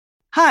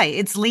Hi,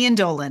 it's Lian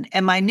Dolan,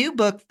 and my new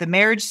book, The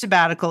Marriage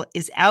Sabbatical,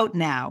 is out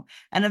now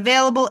and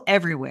available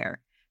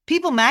everywhere.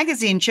 People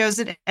magazine chose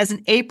it as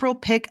an April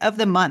pick of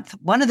the month,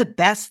 one of the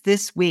best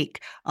this week.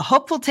 A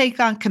hopeful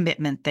take on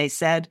commitment, they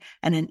said,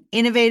 and an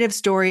innovative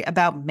story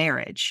about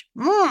marriage.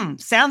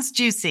 Sounds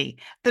juicy.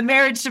 The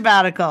Marriage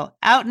Sabbatical,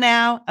 out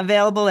now,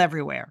 available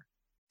everywhere.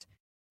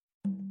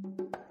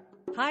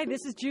 Hi,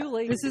 this is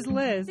Julie. This is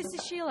Liz. This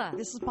is Sheila.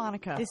 This is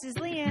Monica. This is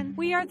Lian.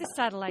 We are the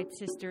Satellite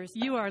Sisters.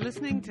 You are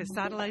listening to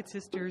Satellite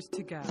Sisters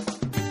to Go.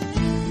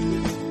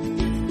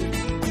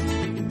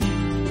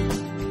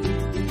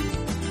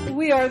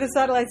 We are the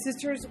Satellite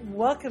Sisters.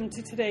 Welcome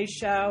to today's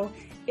show.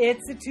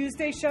 It's a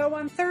Tuesday show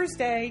on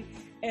Thursday,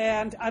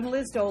 and I'm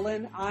Liz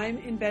Dolan. I'm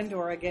in Bend,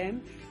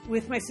 Oregon,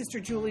 with my sister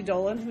Julie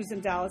Dolan, who's in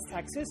Dallas,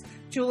 Texas.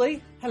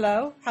 Julie,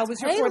 hello. How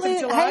was your 4th of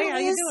July? How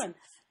you doing?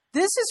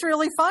 This is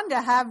really fun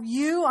to have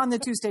you on the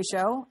Tuesday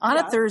show on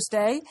a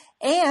Thursday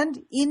and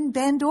in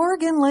Bend,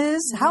 Oregon,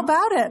 Liz. Mm-hmm. How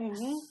about it?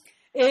 Mm-hmm.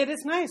 It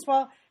is nice.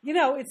 Well, you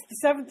know, it's the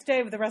 7th day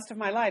of the rest of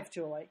my life,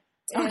 Julie.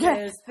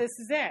 Okay. This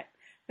is it.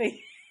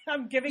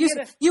 I'm giving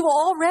You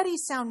already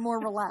sound more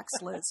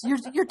relaxed, Liz.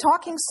 You're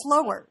talking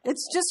slower.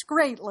 It's just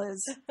great,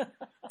 Liz.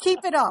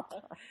 Keep it up.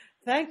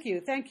 Thank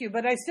you.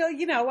 But I still,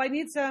 I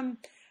need some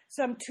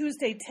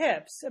Tuesday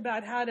tips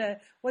about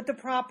what the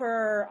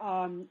proper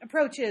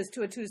approach is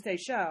to a Tuesday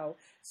show.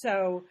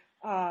 So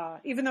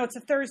even though it's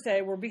a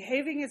Thursday, we're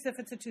behaving as if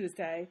it's a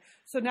Tuesday.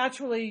 So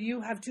naturally,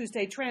 you have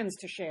Tuesday trends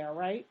to share,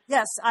 right?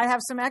 Yes, I have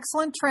some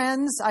excellent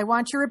trends. I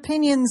want your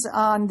opinions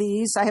on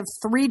these. I have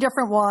 3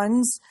 different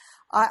ones.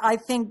 I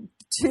think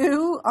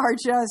 2 are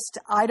just,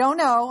 I don't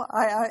know.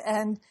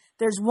 And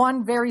there's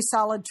one very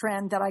solid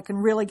trend that I can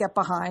really get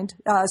behind.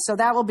 So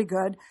that will be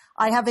good.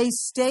 I have a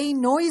stay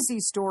noisy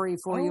story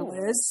for you,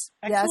 Liz.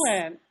 Excellent.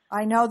 Yes.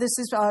 I know this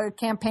is a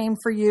campaign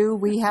for you.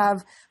 We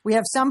have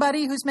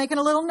somebody who's making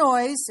a little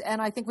noise,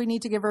 and I think we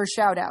need to give her a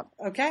shout out.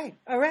 Okay.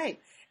 All right.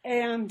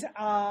 And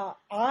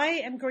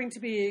I am going to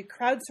be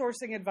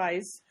crowdsourcing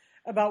advice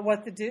about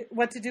what to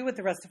do with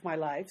the rest of my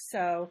life.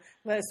 So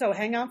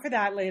hang on for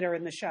that later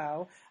in the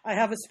show. I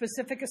have a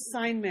specific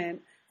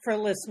assignment for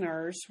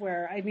listeners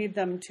where I need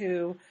them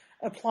to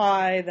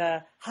apply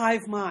the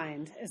hive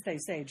mind, as they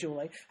say,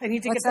 Julie. I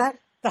need to What's get that?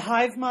 The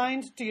hive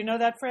mind. Do you know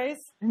that phrase?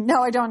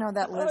 No, I don't know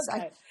that, Liz.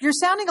 Okay. You're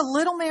sounding a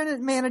little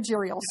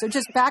managerial, so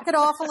just back it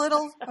off a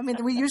little. I mean,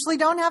 we usually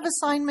don't have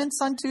assignments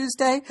on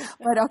Tuesday,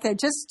 but okay,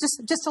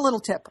 just a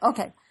little tip.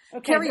 Okay.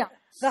 Carry on.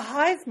 The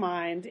hive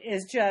mind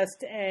is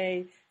just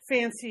a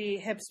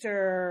fancy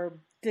hipster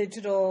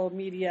digital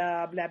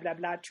media, blah, blah,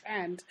 blah,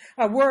 trend,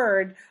 a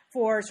word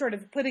for sort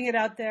of putting it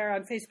out there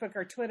on Facebook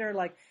or Twitter,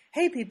 like,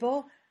 hey,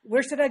 people,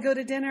 where should I go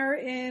to dinner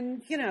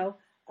in,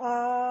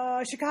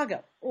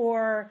 Chicago?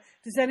 Or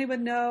does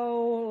anyone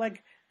know,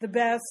 like, the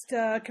best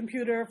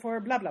computer for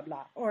blah, blah,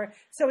 blah? Or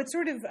so it's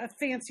sort of a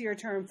fancier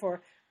term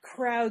for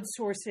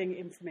crowdsourcing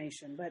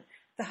information, but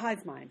the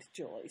hive mind,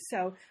 Julie.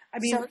 So, I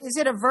mean, so is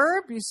it a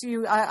verb?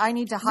 I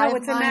need to hive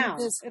mind. No,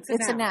 it's a noun.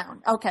 It's a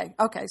noun. Okay.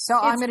 So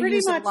I'm going to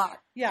use it a lot.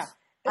 Yeah.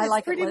 I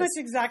like it, pretty Liz. much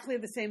exactly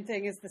the same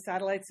thing as the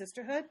Satellite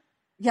Sisterhood.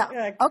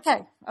 Yeah.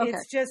 Okay.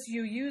 It's just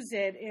you use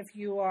it if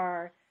you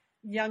are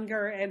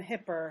younger and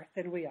hipper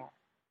than we are.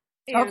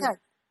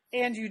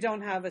 And you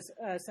don't have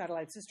a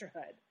Satellite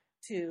Sisterhood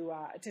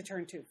to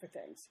turn to for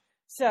things.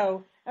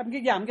 So I'm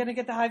going to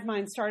get the hive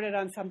mind started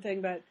on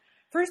something, but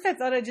first I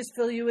thought I'd just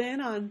fill you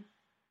in on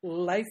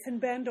life in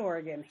Bend,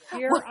 Oregon.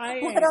 Here I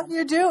am. What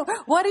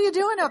are you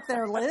doing up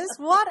there, Liz?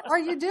 What are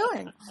you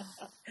doing?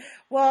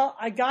 Well,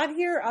 I got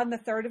here on the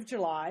 3rd of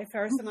July.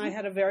 Ferris and I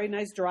had a very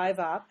nice drive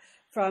up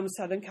from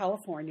Southern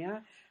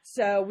California.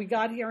 So we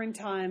got here in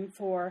time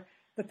for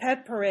the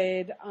pet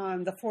parade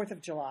on the 4th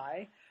of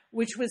July,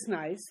 which was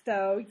nice.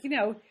 Though,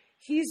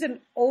 he's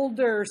an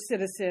older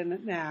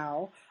citizen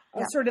now,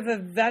 sort of a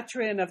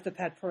veteran of the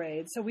pet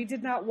parade. So we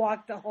did not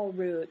walk the whole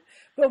route,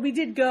 but we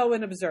did go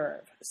and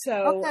observe.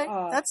 So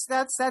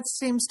that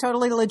seems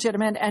totally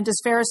legitimate. And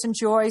does Ferris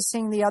enjoy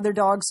seeing the other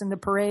dogs in the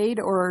parade,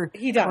 or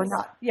he does? Or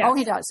not? Yes. Oh,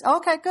 he does.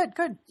 Okay,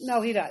 good.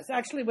 No, he does.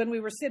 Actually, when we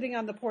were sitting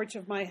on the porch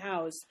of my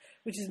house,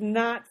 which is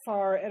not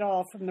far at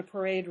all from the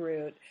parade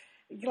route,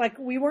 like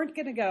we weren't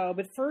going to go,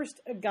 but first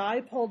a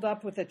guy pulled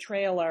up with a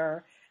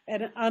trailer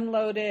and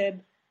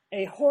unloaded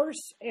a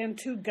horse and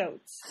 2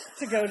 goats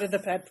to go to the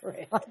pet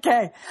parade.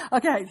 Okay,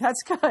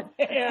 that's good.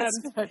 That's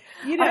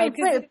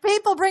good.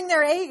 People bring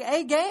their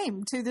A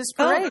game to this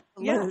parade.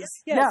 Yeah.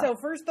 So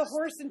first the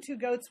horse and 2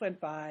 goats went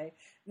by.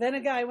 Then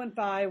a guy went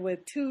by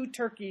with 2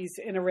 turkeys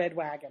in a red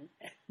wagon.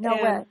 No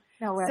way.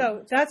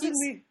 So that's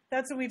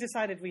when we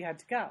decided we had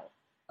to go.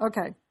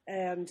 Okay.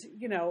 And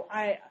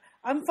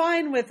I'm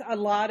fine with a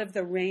lot of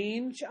the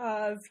range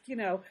of,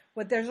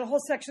 but there's a whole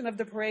section of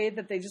the parade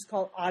that they just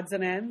call odds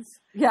and ends.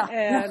 Yeah.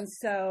 And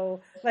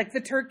so, like, the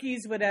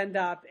turkeys would end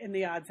up in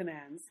the odds and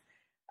ends.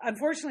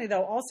 Unfortunately,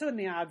 though, also in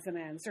the odds and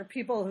ends are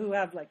people who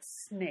have, like,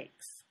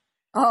 snakes.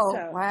 Oh,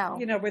 So, wow.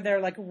 where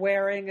they're like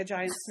wearing a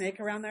giant snake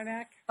around their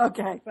neck.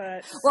 Okay.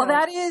 But Well,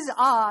 that is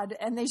odd,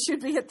 and they should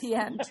be at the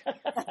end.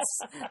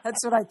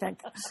 That's what I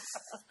think.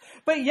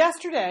 But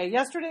yesterday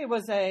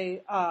was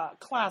a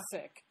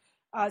classic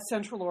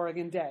Central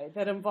Oregon day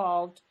that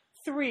involved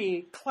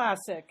 3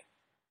 classic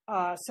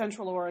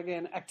Central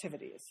Oregon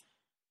activities.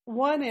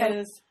 One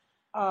is,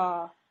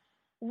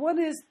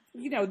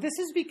 this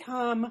has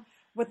become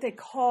what they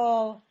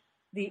call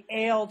the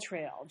Ale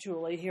Trail,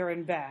 Julie, here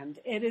in Bend.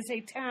 It is a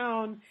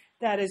town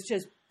that is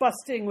just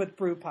busting with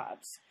brew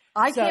pubs.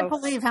 I can't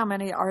believe how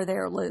many are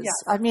there, Liz. Yes.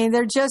 I mean,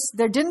 there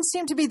didn't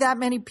seem to be that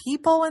many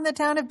people in the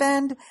town of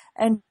Bend,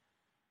 and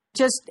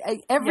just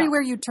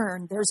everywhere you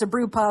turn, there's a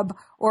brew pub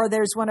or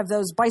there's one of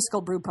those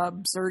bicycle brew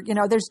pubs, or,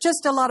 there's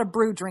just a lot of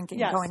brew drinking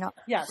going on.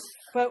 Yes.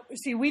 But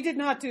see, we did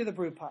not do the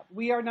brew pub.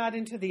 We are not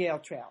into the Ale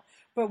Trail,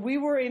 but we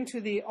were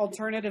into the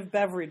alternative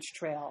beverage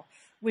trail,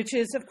 which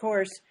is, of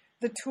course,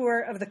 the tour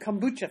of the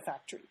kombucha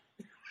factory.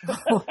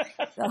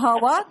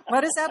 What?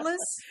 What is that, Liz?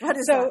 What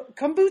is that?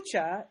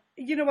 Kombucha,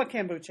 you know what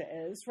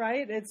kombucha is,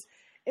 right? It's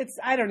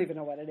I don't even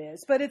know what it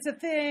is, but it's a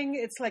thing.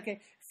 It's like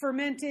a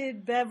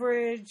fermented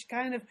beverage,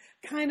 kind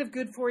of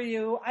good for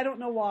you. I don't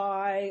know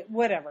why,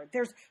 whatever.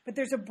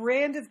 There's a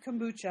brand of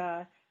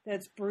kombucha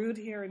that's brewed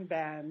here in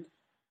Bend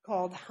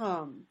called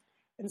Hum.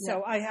 And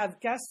so I have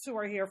guests who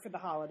are here for the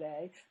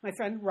holiday. My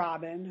friend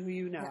Robin, who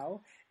you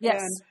know,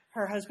 Yes. and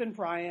her husband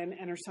Brian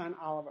and her son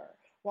Oliver.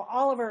 Well,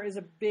 Oliver is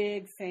a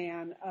big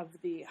fan of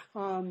the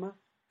Hum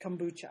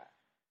kombucha.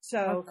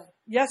 So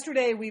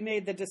yesterday we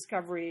made the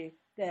discovery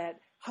that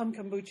Hum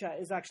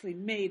kombucha is actually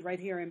made right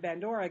here in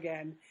Bend,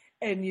 Oregon,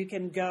 and you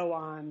can go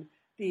on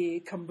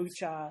the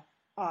kombucha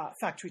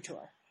factory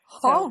tour.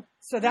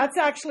 So that's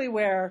actually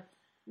where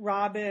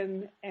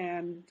Robin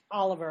and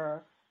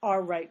Oliver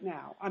are right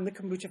now, on the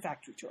kombucha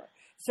factory tour.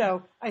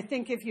 So I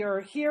think if you're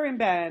here in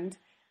Bend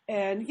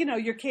and,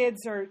 your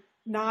kids are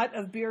not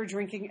of beer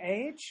drinking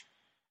age,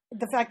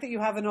 the fact that you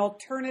have an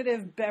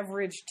alternative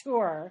beverage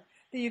tour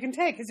that you can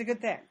take is a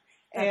good thing.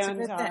 That's a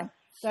good thing.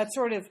 That's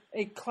sort of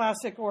a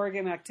classic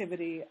Oregon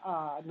activity,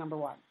 number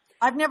one.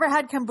 I've never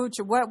had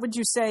kombucha. What would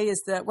you say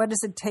what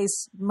does it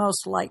taste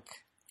most like?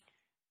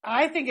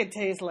 I think it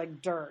tastes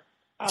like dirt.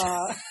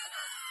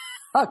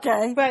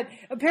 Okay. But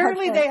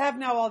apparently they have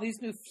now all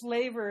these new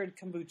flavored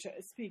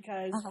kombuchas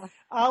because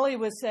Ollie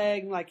was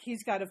saying like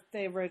he's got a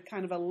favorite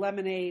kind of a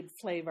lemonade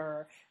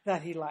flavor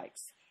that he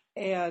likes.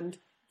 And,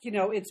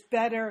 it's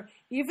better,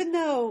 even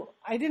though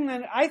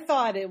I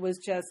thought it was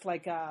just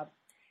like a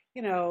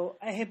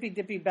hippy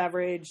dippy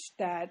beverage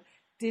that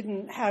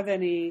didn't have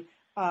any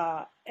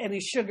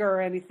sugar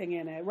or anything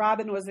in it.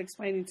 Robin was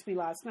explaining to me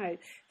last night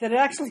that it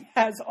actually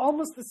has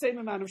almost the same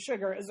amount of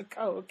sugar as a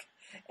Coke.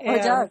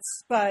 It does.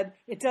 But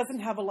it doesn't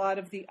have a lot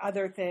of the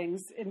other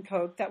things in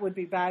Coke that would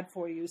be bad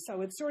for you.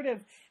 So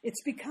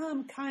it's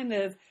become kind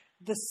of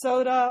the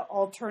soda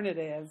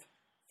alternative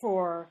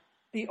for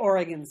the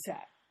Oregon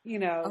set,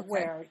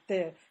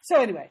 so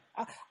anyway,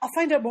 I'll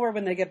find out more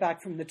when they get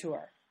back from the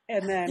tour.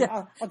 And then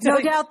I'll tell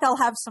you. No doubt they'll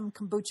have some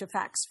kombucha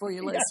facts for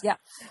you, Liz. Yeah.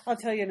 I'll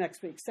tell you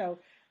next week. So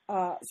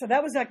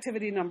that was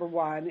activity number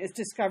 1, is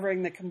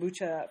discovering the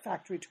kombucha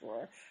factory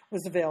tour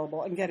was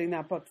available and getting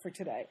that booked for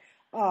today.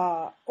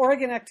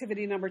 Oregon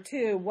activity number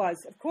 2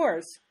 was, of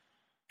course,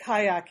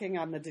 kayaking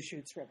on the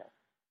Deschutes River.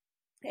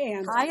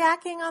 And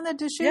kayaking on the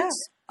Deschutes? Yeah.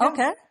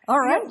 Okay. All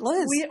right,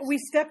 Liz. We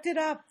stepped it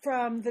up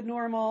from the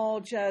normal,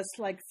 just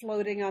like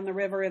floating on the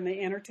river in the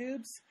inner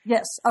tubes.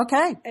 Yes.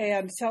 Okay.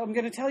 And so I'm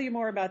going to tell you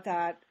more about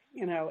that,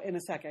 in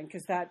a second,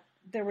 because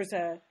there was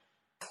a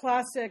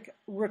classic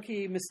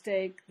rookie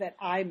mistake that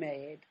I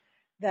made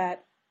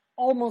that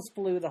almost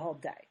blew the whole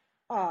day.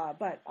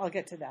 But I'll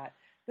get to that.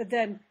 But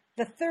then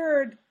the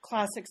third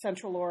classic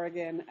Central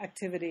Oregon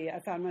activity I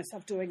found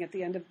myself doing at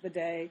the end of the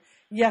day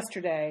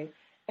yesterday,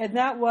 and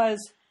that was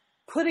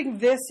putting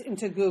this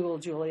into Google,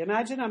 Julie.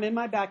 Imagine I'm in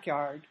my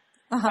backyard.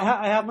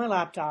 I have my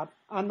laptop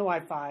on the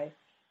Wi-Fi,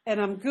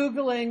 and I'm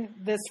Googling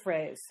this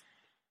phrase: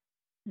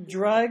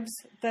 drugs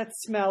that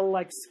smell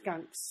like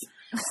skunks.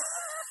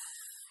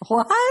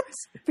 What?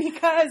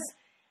 Because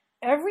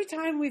every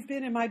time we've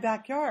been in my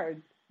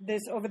backyard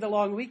over the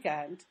long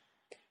weekend,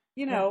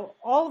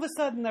 all of a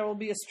sudden there will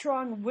be a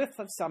strong whiff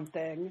of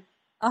something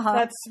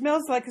that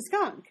smells like a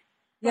skunk.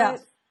 Yeah.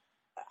 But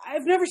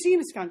I've never seen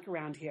a skunk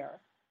around here.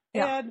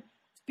 Yeah. And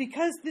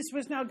because this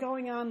was now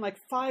going on like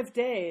 5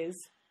 days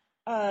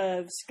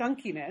of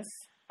skunkiness,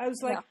 I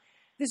was like,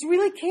 this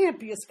really can't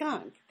be a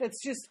skunk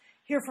that's just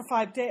here for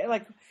 5 days.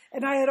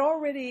 And I had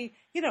already,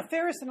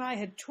 Ferris and I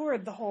had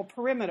toured the whole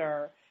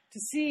perimeter to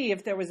see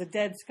if there was a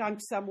dead skunk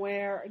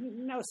somewhere.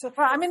 No, so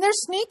well, I mean, they're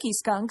sneaky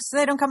skunks.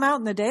 They don't come out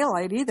in the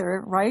daylight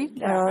either, right?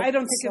 I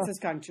don't think it's a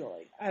skunk,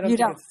 Julie. I don't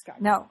think it's a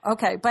skunk. No,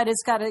 okay, but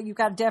you've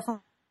got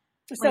definitely.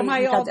 So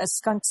got a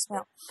skunk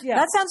smell. Yeah.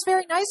 That sounds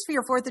very nice for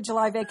your 4th of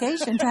July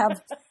vacation to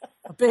have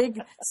a big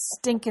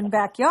stinking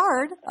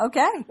backyard.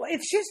 Okay. Well,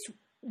 it's just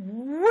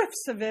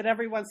whiffs of it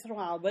every once in a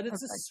while, but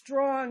it's a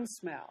strong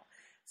smell.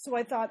 So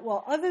I thought,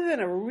 well, other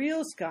than a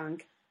real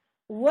skunk,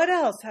 what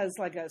else has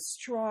like a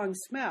strong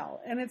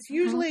smell? And it's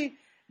usually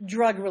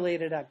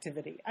drug-related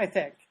activity, I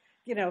think,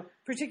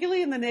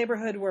 particularly in the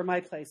neighborhood where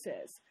my place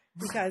is.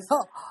 Because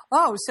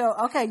so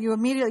okay,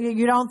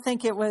 you don't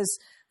think it was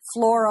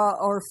flora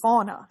or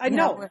fauna?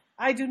 No,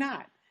 I do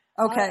not.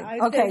 Okay,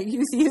 okay.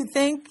 You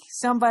think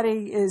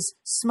somebody is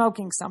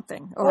smoking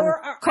something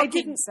or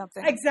cooking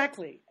something?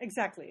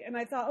 Exactly. And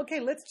I thought, okay,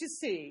 let's just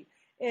see.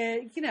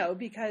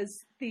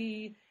 Because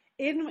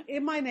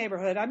in my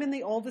neighborhood, I'm in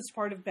the oldest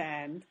part of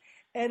Bend,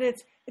 and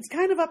it's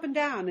kind of up and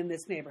down in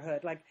this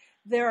neighborhood. Like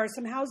there are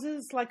some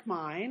houses like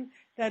mine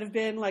that have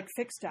been like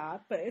fixed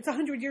up, but it's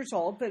 100 years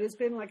old, but it's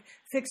been like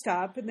fixed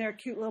up, and they're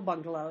cute little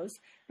bungalows.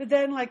 But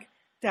then like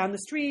down the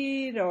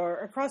street or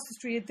across the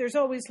street, there's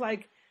always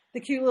like the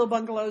cute little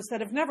bungalows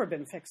that have never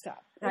been fixed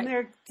up. Right. And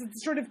they're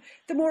sort of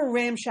the more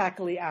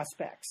ramshackly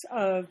aspects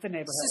of the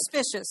neighborhood.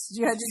 Suspicious.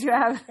 You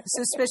have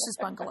suspicious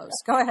bungalows.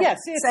 Go ahead.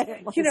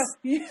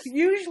 Yes.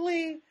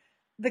 Usually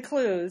the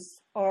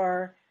clues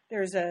are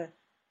there's a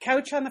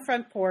couch on the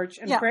front porch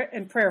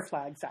and prayer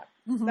flags up.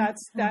 Mm-hmm.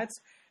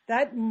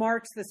 That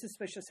marks the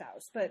suspicious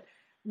house. But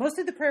most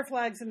of the prayer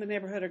flags in the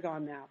neighborhood are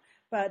gone now.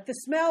 But the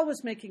smell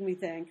was making me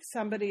think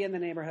somebody in the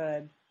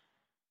neighborhood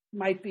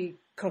might be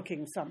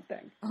cooking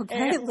something.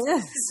 Okay,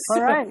 Liz.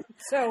 All right.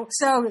 So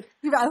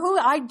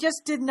I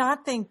just did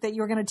not think that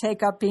you were going to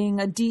take up being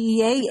a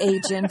DEA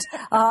agent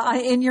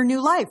in your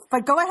new life.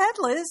 But go ahead,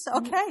 Liz.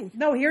 Okay.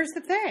 No, here's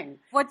the thing.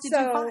 What did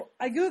you find?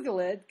 I Google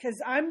it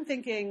because I'm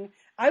thinking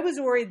I was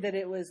worried that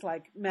it was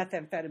like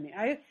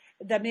methamphetamine.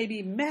 That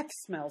maybe meth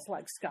smells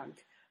like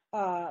skunk.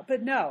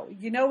 But no,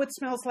 you know what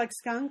smells like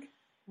skunk?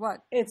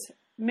 What? It's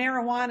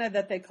marijuana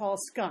that they call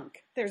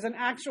skunk. There's an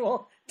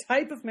actual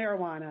type of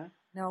marijuana.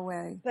 No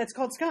way. That's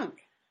called skunk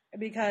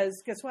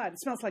because guess what? It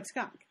smells like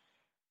skunk.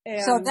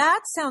 And so that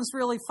sounds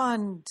really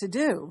fun to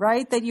do,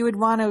 right? That you would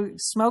want to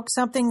smoke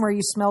something where you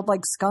smelled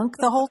like skunk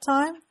the whole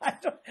time? I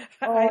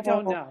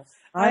don't know.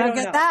 I don't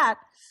get that.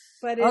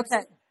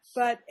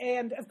 But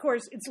and of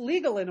course it's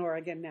legal in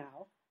Oregon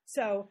now.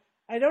 So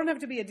I don't have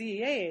to be a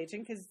DEA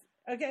agent because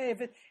if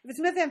it's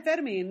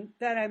methamphetamine,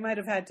 then I might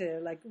have had to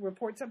like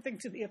report something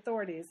to the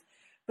authorities.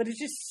 But it's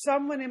just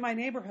someone in my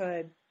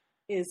neighborhood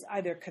is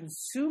either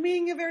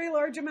consuming a very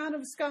large amount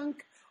of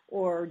skunk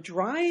or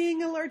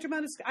drying a large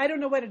amount of skunk. I don't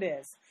know what it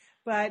is,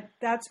 but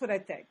that's what I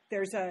think.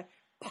 There's a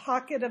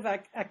pocket of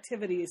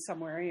activity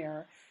somewhere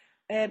here,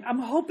 and I'm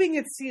hoping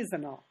it's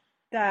seasonal,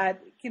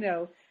 that,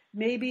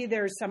 maybe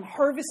there's some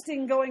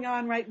harvesting going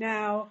on right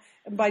now,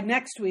 and by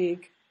next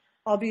week,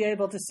 I'll be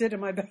able to sit in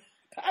my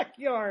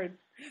backyard.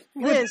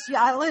 Liz,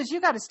 you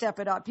got to step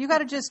it up. You got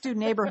to just do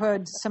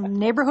some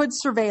neighborhood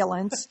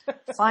surveillance,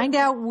 find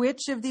out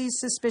which of these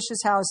suspicious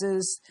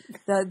houses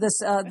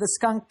the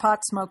skunk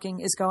pot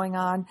smoking is going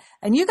on,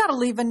 and you got to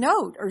leave a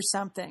note or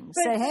something.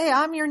 Say, hey,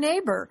 I'm your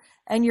neighbor,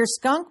 and your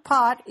skunk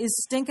pot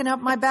is stinking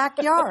up my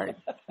backyard.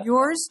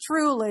 Yours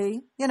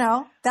truly, that's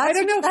I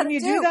don't know. Can you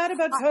do that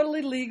about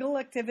totally legal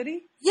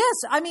activity? Yes.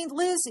 I mean,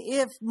 Liz,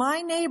 if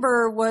my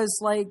neighbor was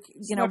like,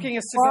 smoking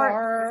a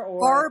cigar or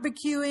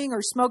barbecuing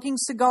or smoking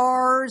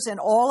cigars and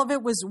all of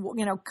it was,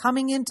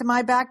 coming into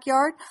my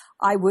backyard,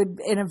 I would,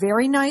 in a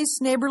very nice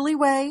neighborly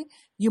way,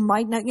 you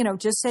might not,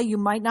 just say you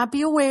might not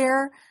be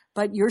aware,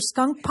 but your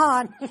skunk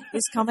pot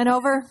is coming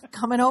over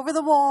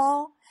the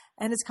wall.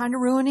 And it's kind of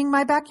ruining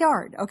my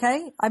backyard.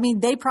 Okay. I mean,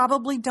 they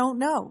probably don't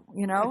know,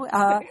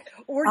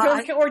 or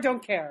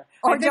don't care.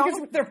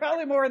 They're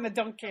probably more in the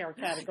don't care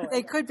category.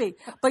 They could be,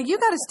 but you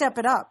got to step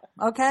it up.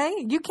 Okay.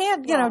 You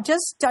can't,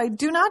 just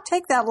do not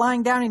take that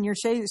lying down in your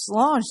chaise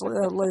lounge,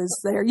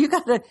 Liz, there. You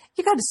got to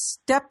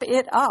step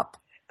it up.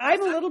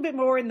 I'm a little bit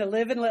more in the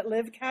live and let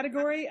live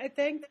category, I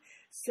think.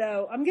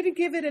 So I'm going to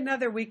give it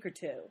another week or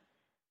two.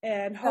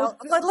 And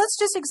let's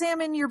just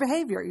examine your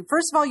behavior.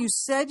 First of all, you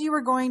said you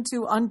were going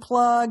to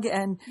unplug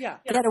and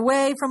get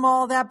away from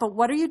all that. But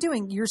what are you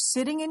doing? You're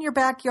sitting in your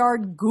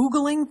backyard,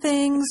 Googling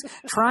things,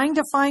 trying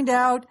to find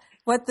out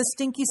what the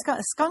stinky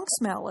skunk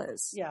smell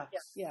is. Yeah.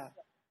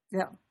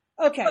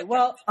 Okay.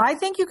 Well, I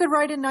think you could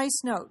write a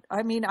nice note.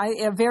 I mean,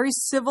 a very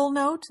civil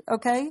note.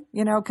 Okay.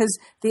 Because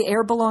the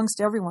air belongs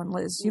to everyone,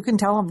 Liz. You can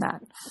tell them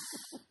that.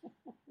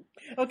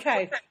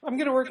 Okay. I'm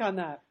going to work on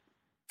that.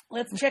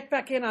 Let's check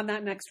back in on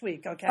that next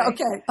week, okay?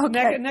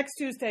 Okay. Next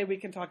Tuesday, we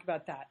can talk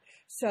about that.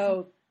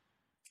 So,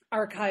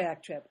 our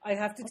kayak trip. I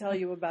have to tell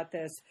you about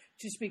this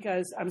just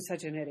because I'm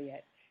such an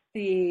idiot.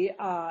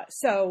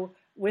 So,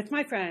 with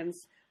my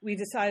friends, we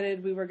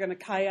decided we were going to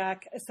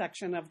kayak a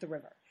section of the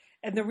river.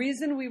 And the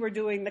reason we were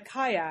doing the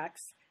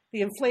kayaks,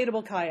 the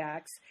inflatable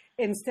kayaks,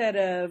 instead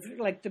of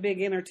like the big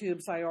inner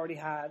tubes I already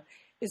had,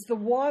 is the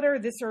water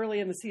this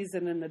early in the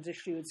season in the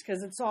Deschutes,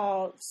 because it's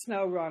all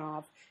snow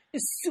runoff,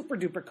 is super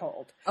duper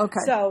cold. Okay.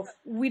 So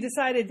we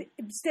decided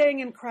staying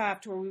in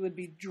craft where we would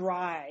be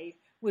dry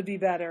would be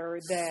better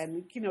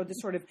than, the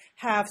sort of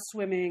half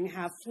swimming,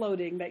 half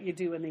floating that you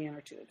do in the inner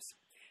tubes.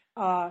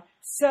 But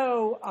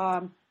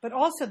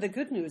also the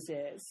good news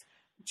is,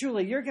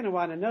 Julie, you're going to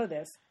want to know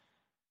this.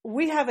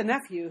 We have a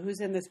nephew who's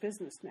in this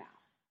business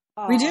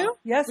now. We do?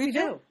 Yes, we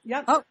do.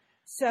 Yep. Oh.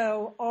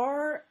 So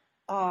our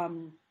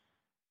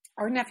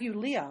our nephew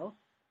Leo,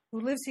 who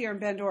lives here in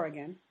Bend,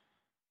 Oregon,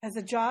 has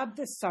a job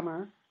this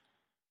summer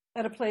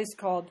at a place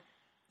called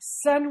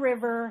Sun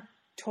River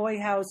Toy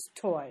House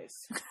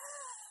Toys.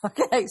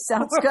 Okay,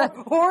 sounds good.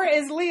 Or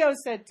as Leo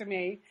said to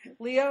me,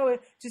 Leo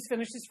just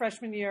finished his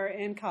freshman year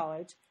in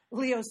college.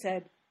 Leo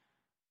said,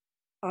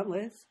 Aunt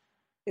Liz,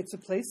 it's a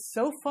place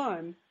so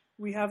fun,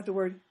 we have the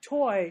word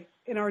toy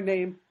in our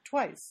name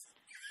twice.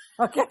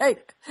 Okay,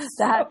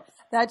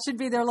 that should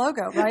be their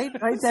logo, right?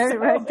 Right there,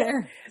 right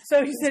there.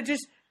 So he said,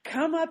 just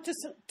come up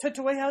to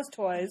Toy House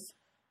Toys.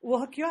 We'll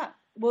hook you up.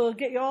 We'll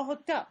get you all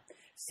hooked up.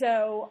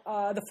 So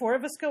the four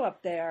of us go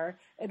up there,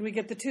 and we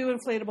get the 2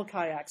 inflatable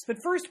kayaks. But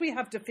first we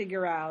have to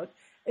figure out,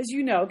 as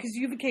you know, because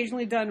you've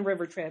occasionally done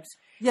river trips.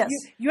 Yes.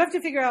 You have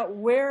to figure out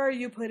where are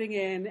you putting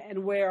in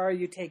and where are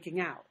you taking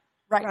out.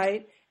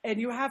 Right? And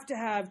you have to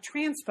have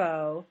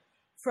transpo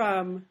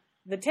from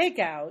the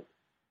takeout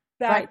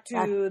back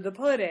to the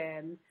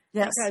put-in.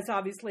 Yes. Because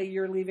obviously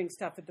you're leaving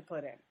stuff at the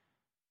put-in.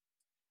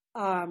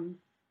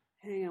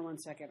 Hang on one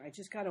second. I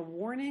just got a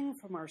warning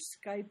from our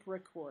Skype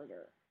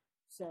recorder.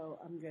 So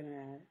I'm going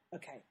to,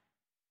 okay.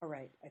 All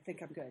right. I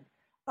think I'm good.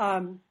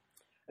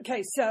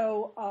 Okay.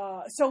 So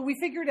we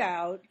figured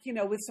out,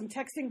 with some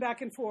texting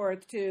back and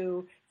forth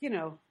to,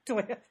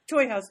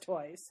 Toy House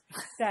Toys,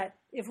 that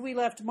if we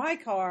left my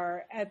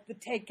car at the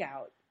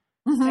takeout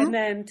and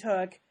then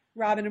took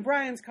Robin and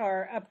Brian's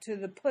car up to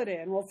the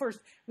put-in, well, first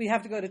we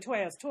have to go to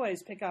Toy House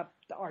Toys, pick up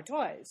our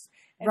toys,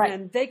 and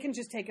then they can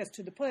just take us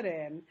to the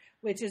put-in,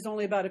 which is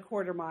only about a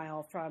quarter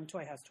mile from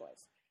Toy House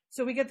Toys.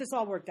 So we get this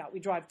all worked out.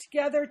 We drive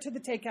together to the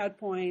takeout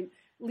point,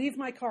 leave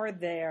my car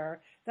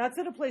there. That's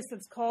at a place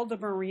that's called the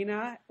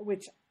Marina,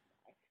 which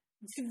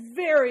it's a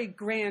very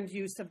grand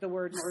use of the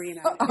word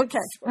marina. Okay.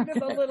 It's sort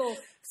of a little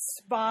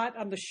spot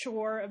on the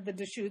shore of the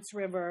Deschutes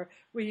River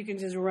where you can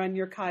just run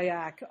your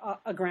kayak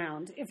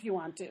aground if you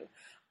want to.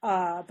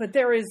 But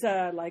there is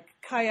a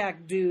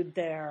kayak dude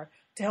there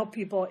to help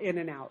people in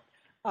and out.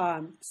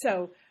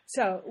 So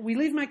we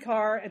leave my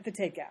car at the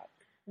takeout.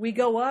 We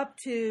go up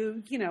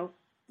to,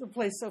 the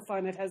place so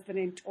fun it has the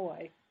name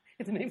Toy.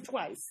 It's the name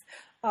twice.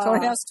 Toy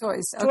House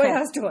Toys. Okay. Toy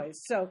House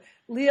Toys. So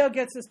Leo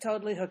gets us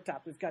totally hooked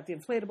up. We've got the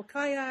inflatable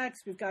kayaks.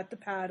 We've got the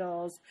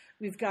paddles.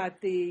 We've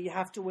got you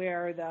have to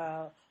wear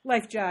the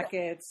life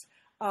jackets.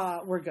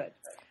 We're good.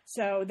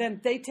 So then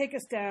they take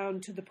us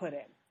down to the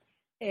put-in.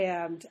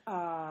 And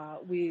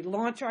we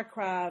launch our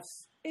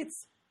crafts.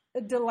 It's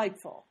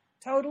delightful.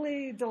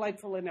 Totally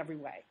delightful in every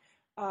way.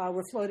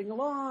 We're floating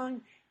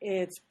along.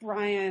 It's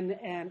Brian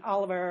and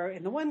Oliver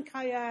in the one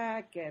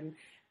kayak and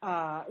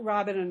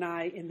Robin and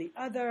I in the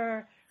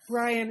other.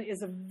 Brian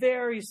is a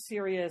very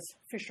serious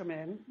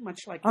fisherman, much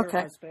like your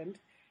husband.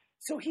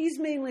 So he's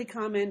mainly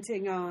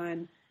commenting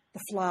on the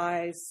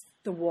flies,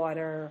 the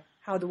water,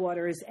 how the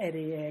water is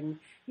eddying.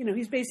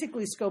 He's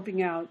basically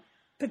scoping out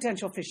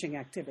potential fishing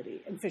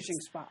activity and fishing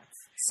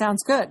spots.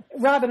 Sounds good.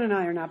 Robin and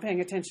I are not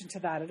paying attention to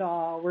that at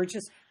all. We're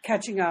just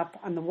catching up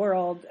on the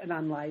world and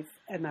on life,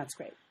 and that's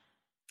great.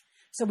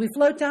 So we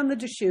float down the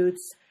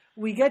Deschutes.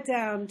 We get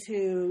down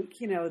to,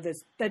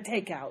 the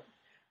takeout,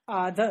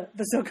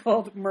 the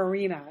so-called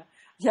marina.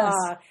 Yes.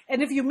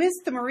 And if you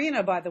missed the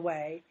marina, by the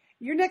way,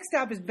 your next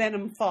stop is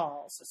Benham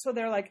Falls. So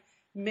they're like,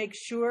 make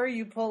sure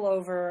you pull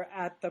over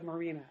at the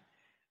marina.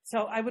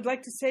 So I would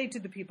like to say to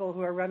the people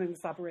who are running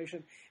this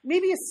operation,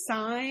 maybe a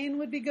sign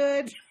would be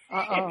good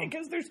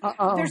because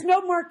there's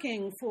no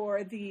marking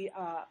for the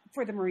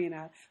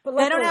marina. But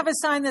they don't have a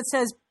sign that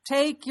says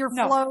take your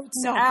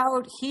floats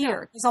out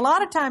here. Because a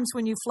lot of times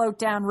when you float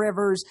down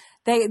rivers,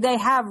 they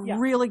have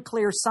really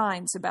clear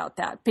signs about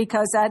that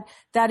because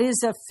that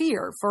is a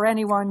fear for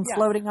anyone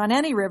floating on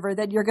any river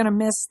that you're going to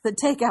miss the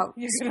takeout.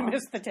 You're going to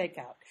miss the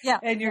takeout. Yeah.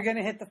 And you're going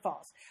to hit the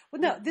falls.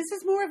 Well, no, this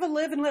is more of a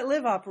live and let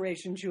live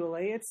operation,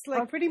 Julie. It's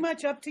pretty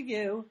much up to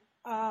you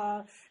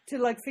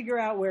to figure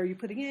out where you're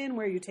putting in,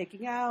 where you're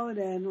taking out.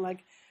 And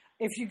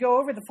if you go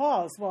over the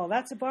falls, well,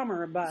 that's a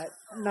bummer, but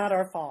not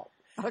our fault.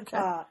 Okay.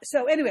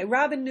 So anyway,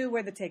 Robin knew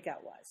where the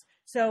takeout was.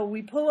 So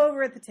we pull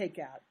over at the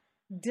takeout.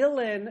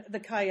 Dylan, the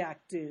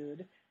kayak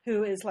dude,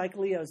 who is like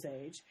Leo's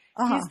age,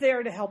 he's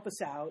there to help us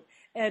out.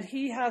 And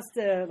he has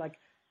to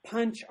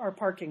punch our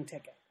parking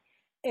ticket.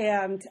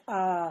 And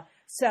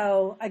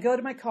so I go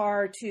to my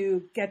car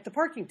to get the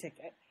parking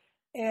ticket.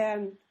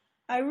 And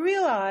I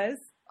realize,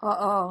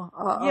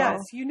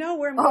 yes, you know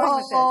where I'm going with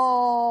this.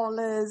 Oh,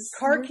 Liz.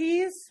 Car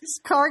keys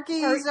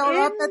are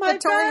up at the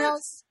toy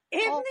house. In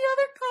the other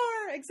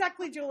car.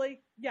 Exactly, Julie.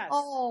 Yes.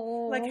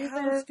 Oh,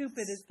 how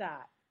stupid is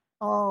that?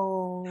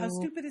 Oh. How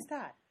stupid is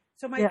that?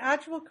 So my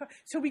actual car.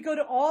 So we go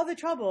to all the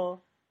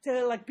trouble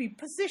to be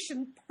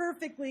positioned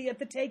perfectly at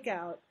the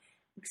takeout,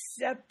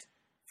 except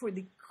for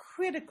the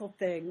critical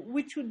thing,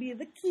 which would be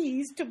the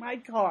keys to my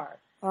car.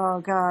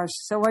 Oh gosh.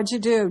 So what'd you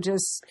do?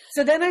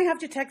 So then I have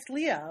to text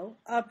Leo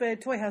up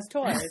at Toy House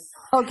Toys.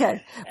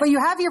 Okay. But you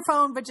have your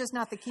phone, but just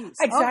not the keys.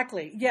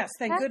 Exactly. Oh. Yes.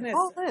 Thank goodness.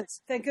 Oh,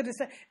 Liz. Thank goodness.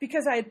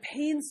 Because I had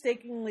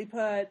painstakingly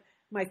put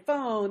my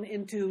phone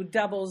into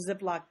double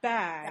Ziploc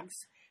bags.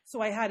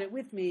 So I had it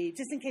with me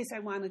just in case I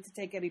wanted to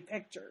take any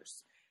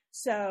pictures.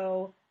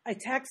 So I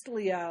text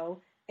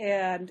Leo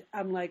and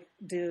I'm like,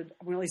 dude,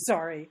 I'm really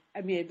sorry.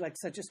 I made like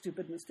such a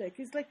stupid mistake.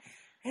 He's like,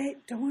 hey,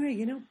 don't worry.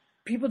 You know,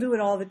 people do it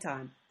all the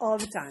time.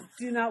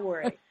 Do not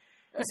worry.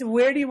 I said,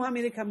 where do you want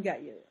me to come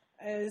get you?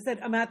 I said,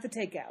 I'm at the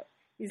takeout.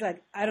 He's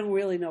like, I don't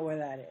really know where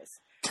that is.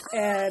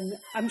 And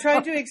I'm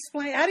trying to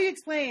explain, how do you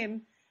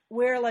explain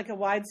where like a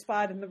wide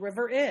spot in the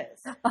river is?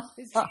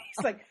 He's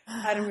like,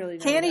 I don't really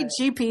know. Can he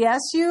GPS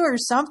you or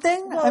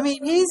something? Well, I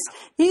mean,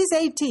 he's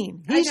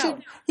 18.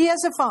 He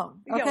has a phone.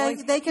 Okay. Yeah, well,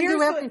 they can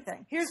do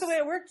everything. Here's the way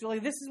it works, Julie.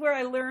 This is where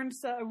I learned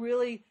a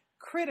really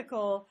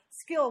critical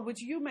skill,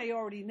 which you may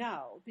already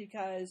know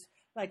because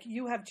like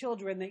you have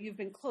children that you've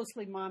been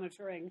closely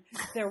monitoring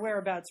their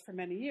whereabouts for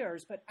many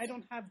years, but I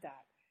don't have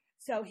that.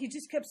 So he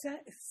just kept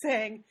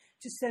saying,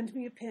 just send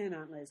me a pin,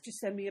 Aunt Liz. Just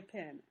send me a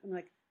pin. I'm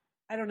like,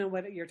 I don't know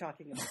what you're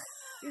talking about.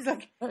 He's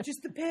like,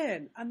 just the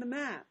pin on the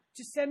map.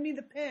 Just send me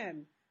the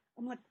pin.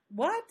 I'm like,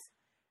 what?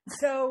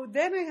 So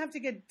then I have to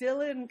get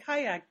Dylan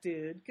Kayak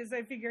Dude because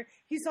I figure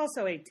he's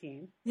also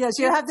 18. Yes,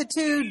 you have the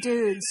two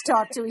dudes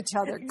talk to each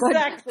other.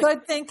 Exactly.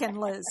 Good thinking,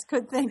 Liz.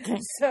 Good thinking.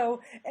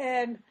 So,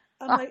 and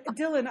I'm like,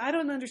 Dylan, I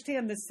don't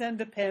understand the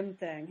send a pin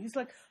thing. He's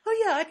like,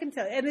 oh yeah, I can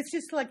tell. And it's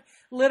just like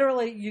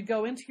literally you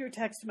go into your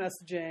text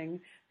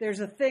messaging. There's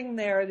a thing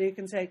there that you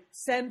can say,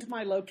 send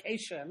my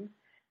location.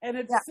 And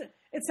it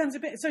sends a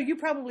pin. So you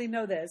probably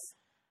know this.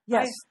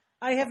 Yes.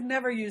 I have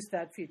never used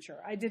that feature.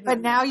 I didn't. But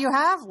now you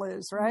have,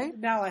 Liz, right?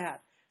 Now I have.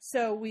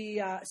 So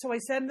so I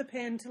send the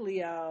pin to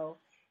Leo.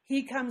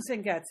 He comes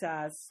and gets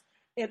us.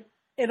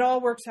 It all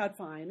works out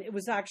fine. It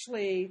was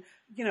actually,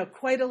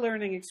 quite a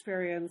learning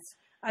experience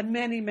on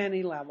many,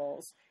 many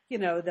levels.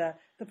 The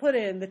put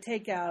in, the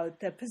takeout,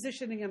 the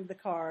positioning of the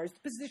cars,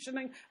 the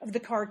positioning of the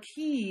car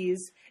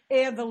keys,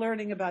 and the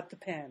learning about the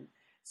pin.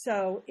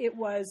 So it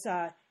was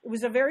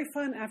a very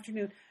fun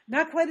afternoon.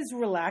 Not quite as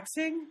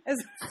relaxing as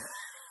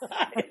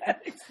I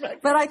had expected.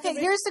 But I think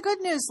here's the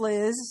good news,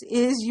 Liz,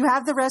 is you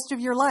have the rest of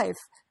your life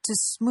to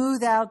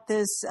smooth out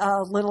this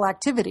little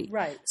activity.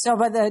 Right. So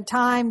by the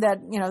time that,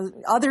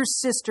 other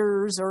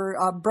sisters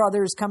or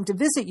brothers come to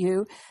visit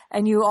you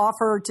and you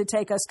offer to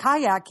take us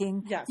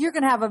kayaking, yes, you're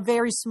going to have a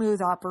very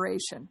smooth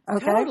operation.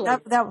 Okay. Totally.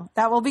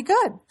 That will be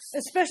good.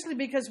 Especially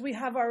because we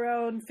have our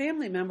own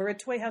family member at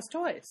Toy House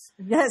Toys.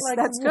 Yes,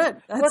 that's good.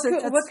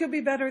 What could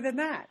be better than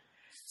that?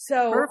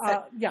 So,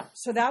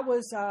 so that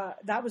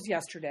was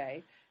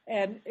yesterday.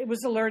 And it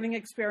was a learning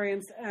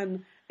experience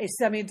and a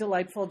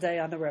semi-delightful day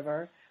on the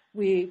river.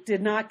 We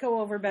did not go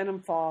over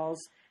Benham Falls,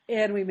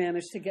 and we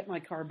managed to get my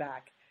car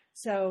back.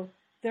 So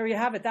there you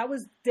have it. That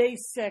was day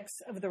 6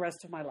 of the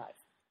rest of my life.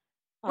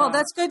 Well,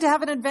 that's good to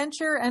have an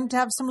adventure and to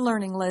have some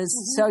learning, Liz.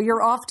 Mm-hmm. So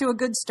you're off to a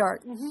good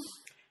start. Mm-hmm.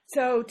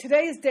 So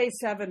today is day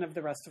 7 of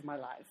the rest of my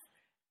life.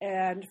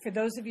 And for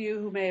those of you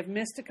who may have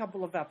missed a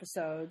couple of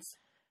episodes,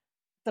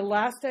 the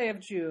last day of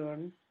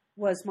June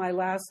was my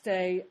last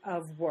day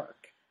of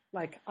work.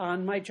 Like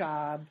on my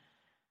job,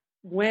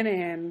 went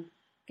in,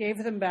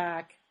 gave them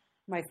back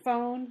my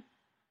phone,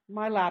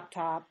 my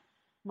laptop,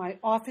 my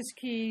office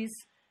keys,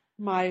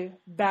 my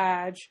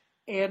badge,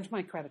 and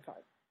my credit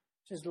card.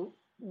 Just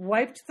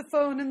wiped the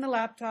phone and the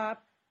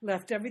laptop,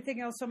 left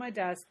everything else on my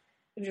desk,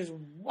 and just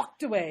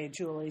walked away,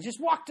 Julie. Just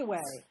walked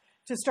away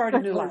to start a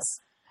new life.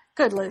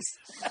 Good, Liz.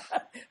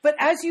 But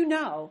as you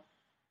know,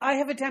 I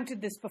have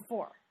attempted this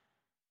before.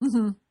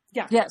 Mm-hmm.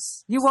 Yeah.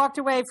 Yes. You walked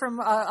away from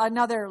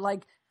another,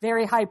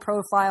 very high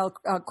profile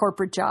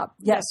corporate job.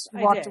 Yes.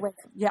 Walked away.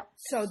 Yeah.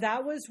 So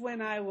that was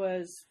when I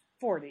was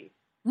 40.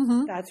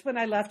 Mm-hmm. That's when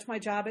I left my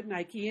job at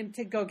Nike and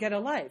to go get a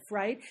life,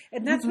 right?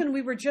 And that's when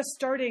we were just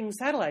starting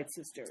Satellite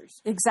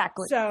Sisters.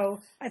 Exactly. So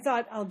I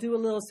thought I'll do a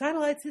little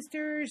Satellite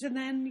Sisters and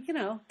then,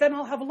 then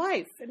I'll have a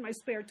life in my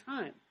spare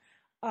time.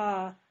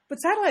 But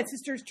Satellite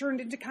Sisters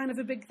turned into kind of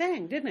a big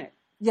thing, didn't it?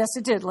 Yes,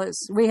 it did,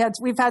 Liz. We've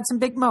had some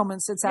big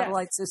moments at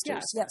Satellite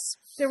Sisters. Yes.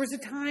 There was a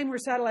time where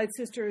Satellite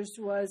Sisters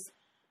was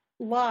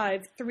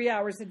live 3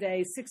 hours a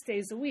day, 6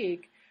 days a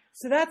week.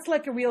 So that's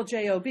like a real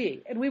job,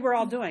 and we were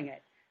all doing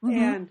it.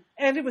 Mm-hmm.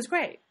 And it was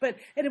great. But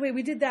anyway,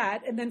 we did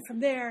that. And then from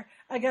there,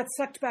 I got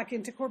sucked back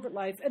into corporate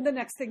life. And the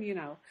next thing you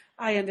know,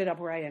 I ended up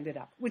where I ended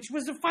up, which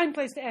was a fine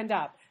place to end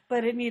up,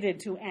 but it needed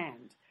to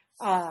end.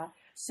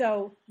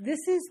 So this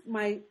is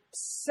my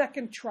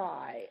second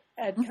try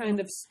at kind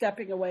of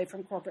stepping away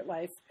from corporate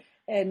life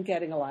and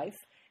getting a life.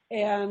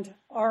 And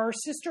our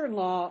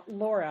sister-in-law,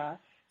 Laura,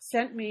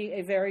 sent me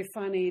a very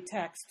funny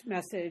text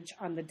message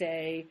on the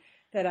day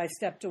that I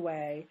stepped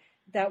away.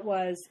 That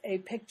was a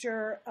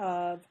picture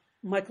of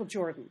Michael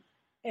Jordan.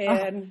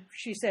 And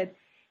she said,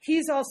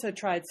 he's also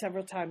tried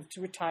several times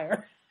to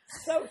retire.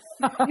 So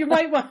you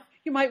might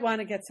want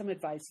to get some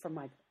advice from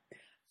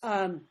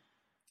Michael.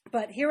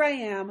 But here I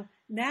am.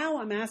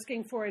 Now I'm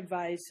asking for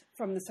advice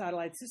from the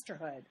Satellite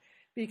Sisterhood,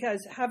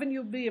 because haven't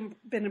you been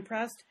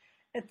impressed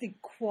at the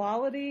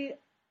quality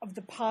of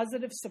the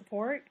positive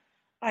support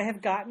I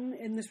have gotten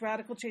in this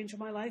radical change of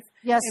my life?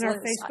 Yes, in our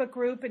Liz. Facebook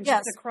group and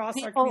just across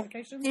our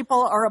communications?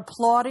 People are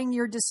applauding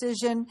your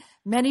decision.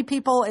 Many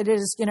people, it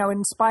has,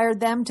 inspired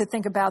them to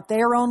think about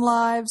their own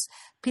lives.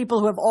 people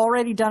who have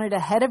already done it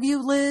ahead of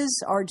you,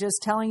 Liz, are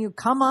just telling you,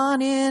 come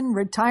on in,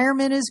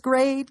 retirement is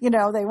great. You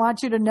know, they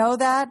want you to know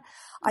that.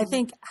 I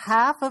think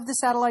half of the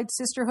Satellite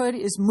Sisterhood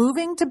is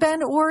moving to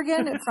Bend,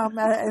 Oregon from,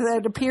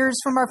 it appears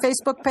from our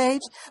Facebook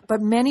page,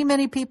 but many,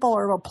 many people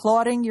are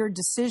applauding your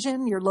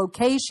decision, your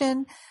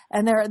location,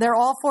 and they're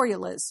all for you,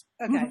 Liz.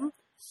 Okay. Mm-hmm.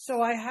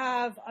 So I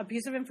have a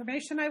piece of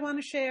information I want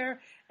to share,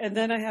 and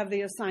then I have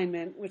the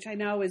assignment, which I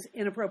know is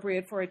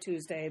inappropriate for a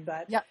Tuesday,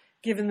 but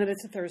given that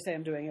it's a Thursday,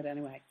 I'm doing it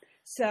anyway.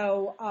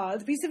 So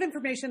the piece of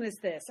information is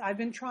this. I've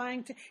been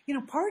trying to,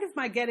 part of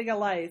my getting a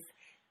life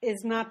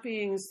is not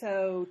being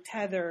so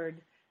tethered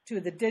to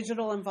the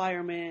digital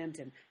environment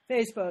and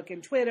Facebook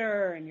and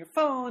Twitter and your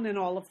phone and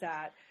all of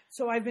that.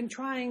 So I've been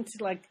trying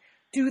to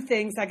do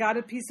things. I got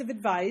a piece of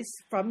advice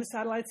from the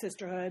Satellite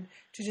Sisterhood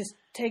to just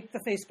take the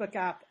Facebook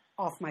app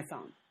off my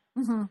phone.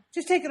 Mm-hmm.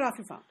 Just take it off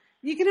your phone.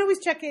 You can always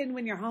check in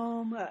when you're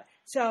home.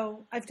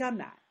 So I've done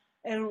that.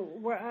 And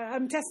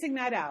I'm testing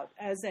that out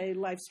as a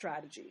life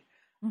strategy.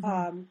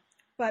 Mm-hmm.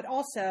 But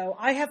also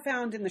I have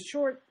found in the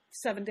short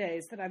 7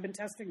 days that I've been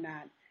testing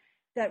that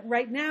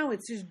right now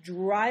it's just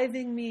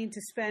driving me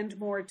to spend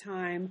more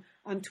time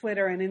on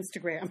Twitter and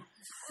Instagram.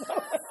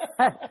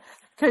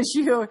 Because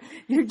you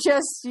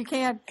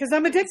can't. Because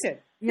I'm addicted.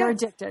 You're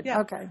addicted. Yeah.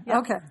 Okay. Yeah.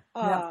 Okay.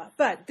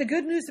 But the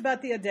good news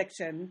about the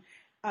addiction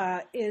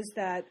is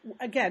that,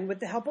 again, with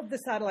the help of the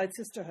Satellite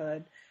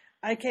Sisterhood,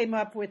 I came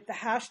up with the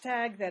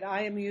hashtag that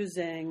I am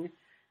using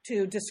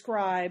to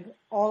describe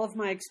all of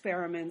my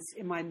experiments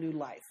in my new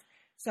life.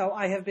 So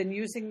I have been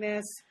using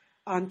this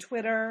on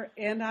Twitter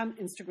and on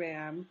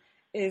Instagram.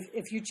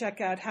 If you check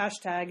out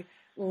hashtag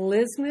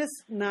Lizness,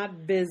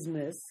 not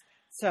business,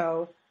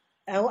 so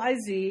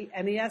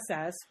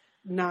LIZNESS,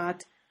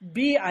 not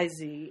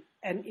BIZNESS.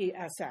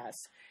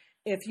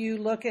 If you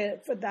look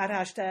at that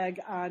hashtag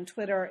on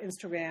Twitter or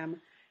Instagram,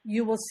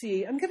 you will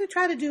see. I'm going to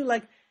try to do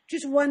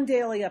just one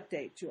daily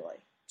update, Julie.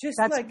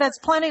 That's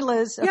plenty,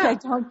 Liz. Okay,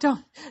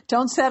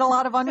 don't set a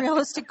lot of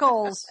unrealistic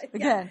goals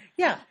again.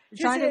 Yeah.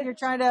 You're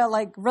trying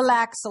to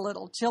relax a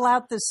little, chill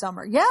out this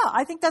summer. Yeah,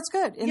 I think that's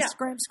good.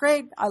 Instagram's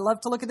great. I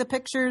love to look at the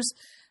pictures,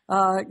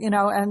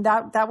 and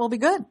that will be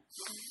good.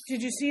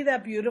 Did you see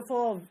that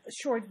beautiful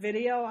short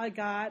video I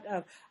got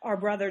of our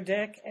brother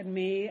Dick and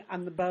me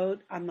on the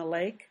boat on the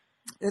lake?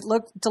 It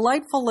looked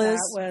delightful, Liz.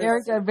 Very,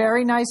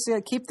 very nice.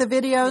 Keep the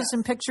videos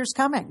and pictures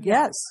coming.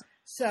 Yes.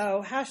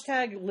 So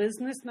hashtag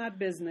Lizness, not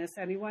business.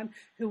 Anyone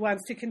who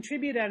wants to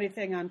contribute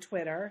anything on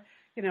Twitter,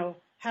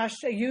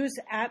 hashtag use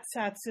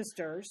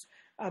 @SatSisters,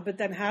 but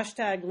then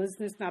hashtag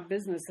Lizness, not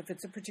business if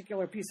it's a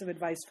particular piece of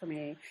advice for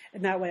me,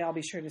 and that way I'll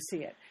be sure to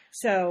see it.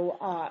 So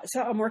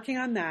I'm working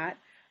on that.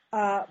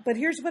 But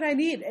here's what I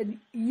need, and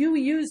you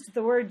used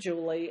the word,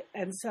 Julie,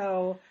 and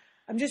so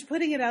I'm just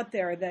putting it out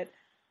there that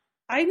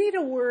I need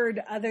a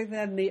word other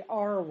than the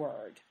R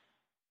word.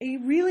 I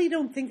really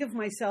don't think of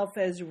myself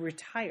as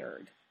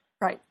retired.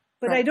 Right.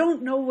 But I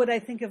don't know what I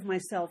think of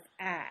myself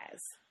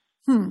as.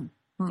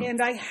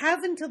 And I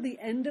have until the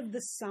end of the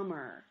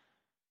summer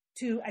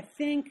to, I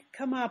think,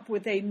 come up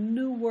with a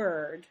new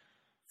word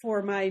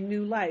for my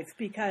new life,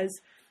 because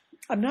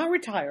I'm not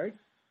retired.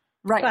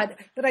 Right.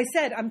 But I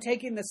said I'm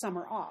taking the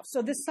summer off.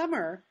 So this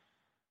summer,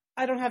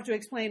 I don't have to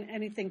explain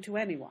anything to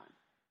anyone.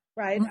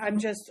 Right. Mm-hmm. I'm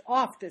just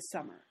off this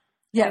summer.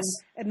 Yes.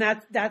 And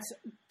that's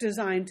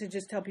designed to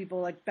just tell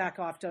people, back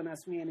off, don't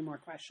ask me any more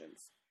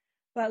questions.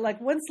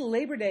 But once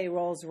Labor Day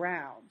rolls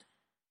around,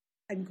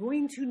 I'm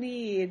going to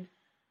need,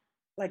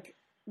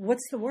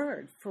 what's the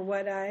word for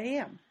what I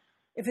am?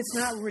 If it's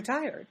not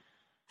retired.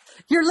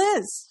 You're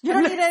Liz. You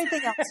don't need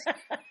anything else.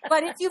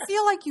 But if you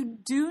feel like you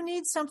do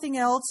need something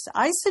else,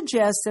 I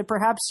suggest that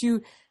perhaps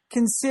you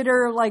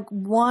consider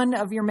one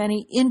of your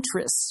many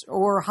interests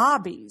or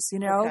hobbies,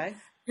 Okay.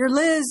 You're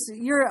Liz.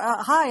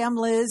 Hi, I'm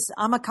Liz.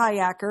 I'm a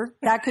kayaker.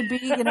 That could be,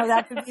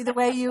 that could be the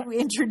way you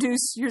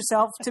introduce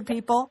yourself to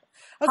people.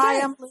 Okay.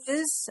 Hi, I'm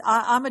Liz.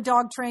 I'm a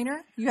dog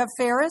trainer. You have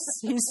Ferris.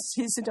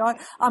 He's a dog.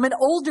 I'm an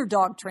older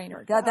dog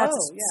trainer. That's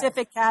a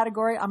specific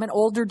category. I'm an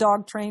older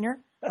dog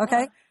trainer.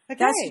 Okay.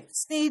 Okay. You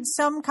just need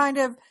some kind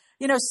of,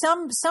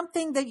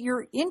 something that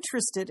you're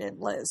interested in,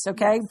 Liz.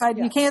 Okay. Yes, but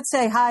you can't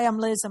say, hi, I'm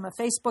Liz. I'm a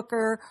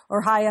Facebooker,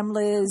 or hi, I'm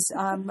Liz.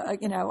 I'm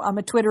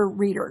a Twitter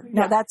reader.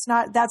 No, that's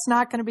not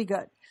going to be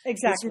good.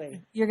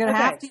 Exactly. You're going to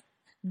have to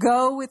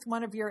go with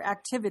one of your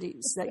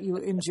activities that you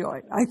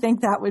enjoy. I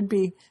think that would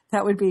be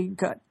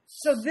good.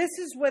 So this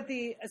is what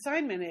the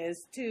assignment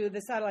is to the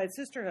Satellite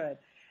Sisterhood.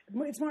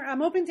 It's more,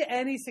 I'm open to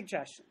any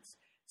suggestions.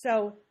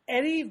 So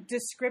any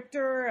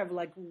descriptor of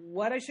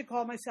what I should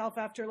call myself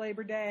after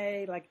Labor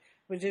Day,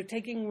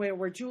 taking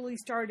where Julie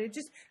started,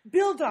 just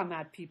build on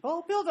that,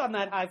 people. Build on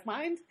that hive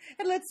mind,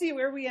 and let's see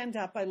where we end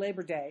up by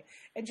Labor Day.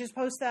 And just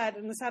post that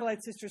in the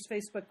Satellite Sisters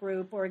Facebook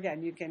group, or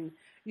again, you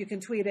can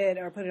tweet it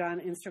or put it on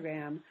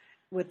Instagram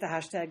with the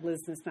hashtag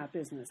Lizness, not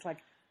business.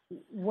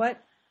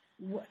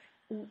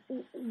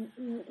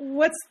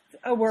 what's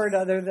a word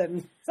other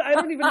than, I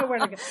don't even know where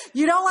to go.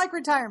 You don't like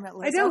retirement,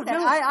 Liz. I don't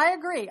know. I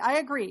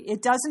agree.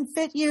 It doesn't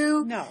fit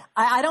you. No.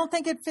 I don't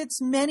think it fits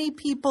many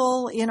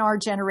people in our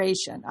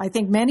generation. I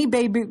think many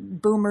baby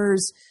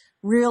boomers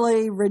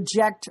really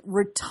reject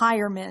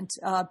retirement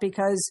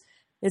because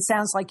it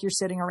sounds like you're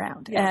sitting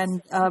around. Yes.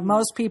 And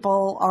most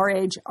people our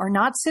age are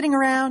not sitting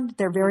around.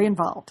 They're very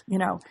involved,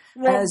 Well,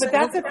 but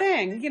that's the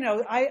thing.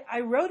 I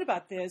wrote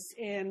about this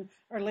in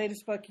our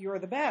latest book, You're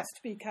the Best,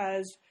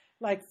 because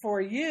like for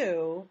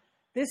you,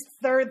 this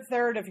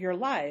third of your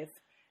life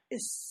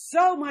is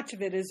so much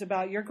of it is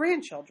about your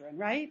grandchildren,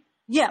 right?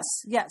 Yes.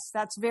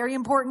 That's very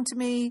important to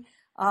me.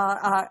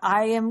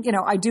 I am,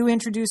 I do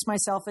introduce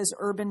myself as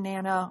urban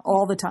Nana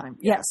all the time.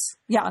 Yes.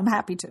 Yeah, I'm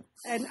happy to.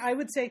 And I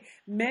would say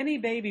many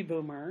baby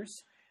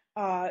boomers,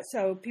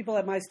 so people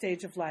at my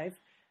stage of life,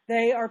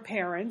 they are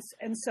parents.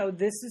 And so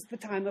this is the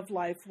time of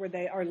life where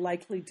they are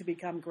likely to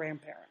become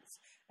grandparents.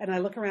 And I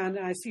look around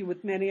and I see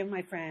with many of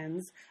my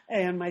friends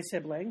and my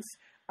siblings,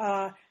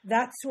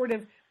 that's sort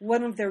of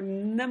one of their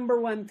number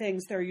one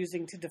things they're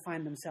using to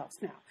define themselves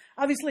now.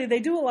 Obviously, they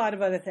do a lot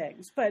of other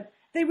things, but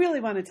they really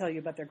want to tell you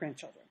about their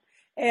grandchildren.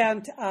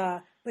 And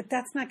but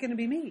that's not going to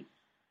be me.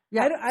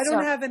 Yeah, I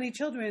don't have any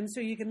children, so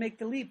you can make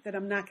the leap that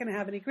I'm not going to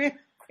have any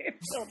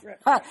grandchildren.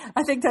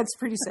 I think that's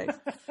pretty safe.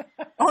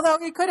 Although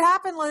it could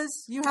happen,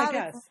 Liz. You have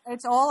it.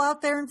 It's all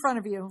out there in front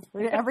of you.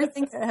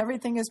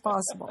 Everything is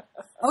possible.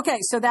 Okay,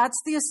 so that's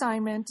the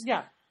assignment.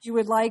 Yeah. You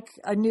would like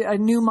a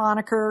new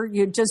moniker.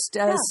 You just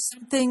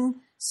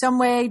some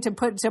way to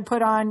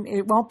put on.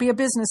 It won't be a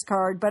business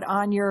card, but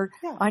on your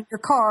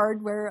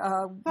card where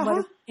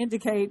what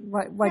indicate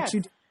what you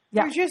do.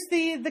 Yeah. You're just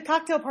the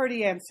cocktail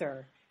party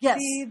answer. Yes.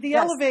 The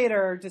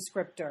elevator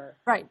descriptor.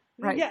 Right.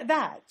 Yeah,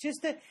 that.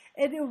 Just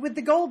with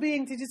the goal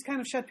being to just kind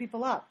of shut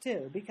people up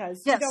too,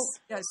 because yes.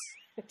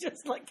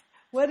 Just like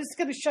what is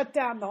going to shut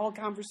down the whole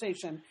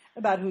conversation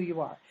about who you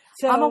are.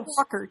 So I'm a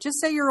walker. Just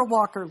say you're a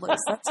walker, Liz.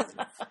 That's it.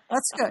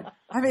 That's good.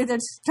 I mean,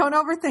 don't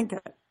overthink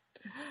it.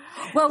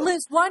 Well,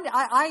 Liz,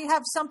 I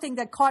have something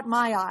that caught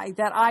my eye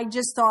that I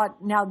just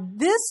thought, now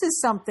this is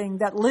something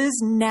that Liz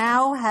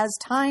now has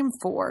time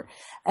for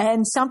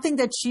and something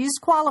that she's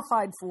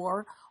qualified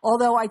for,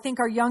 although I think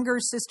our younger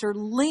sister,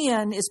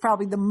 Lian, is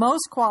probably the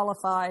most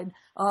qualified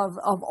of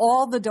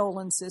all the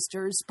Dolan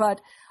sisters.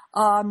 But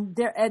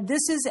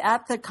this is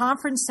at the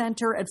conference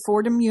center at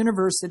Fordham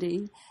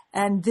University,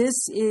 and this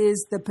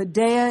is the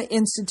Paideia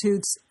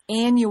Institute's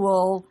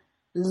annual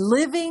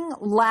Living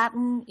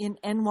Latin in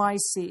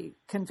NYC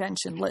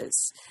convention,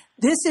 Liz.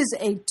 This is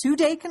a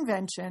 2-day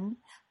convention,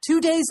 2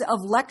 days of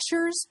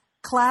lectures,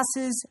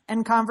 classes,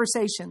 and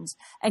conversations.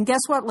 And guess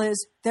what,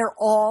 Liz? They're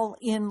all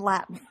in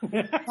Latin.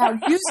 Now,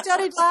 you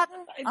studied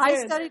Latin. I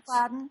studied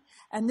Latin.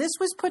 And this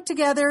was put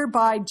together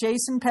by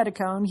Jason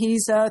Petticone.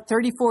 He's a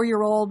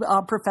 34-year-old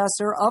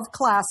professor of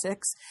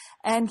classics.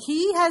 And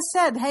he has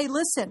said, hey,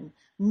 listen,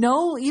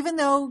 no, even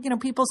though,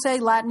 people say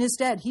Latin is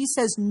dead, he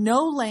says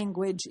no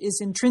language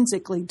is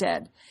intrinsically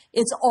dead.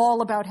 It's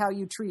all about how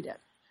you treat it.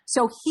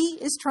 So he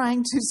is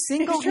trying to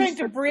He's trying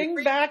to bring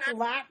back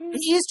Latin?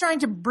 He is trying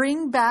to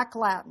bring back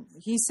Latin.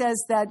 He says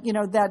that,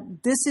 that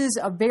this is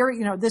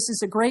this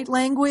is a great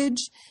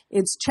language.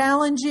 It's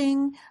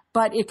challenging,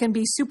 but it can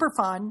be super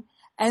fun.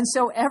 And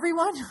so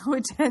everyone who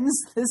attends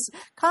this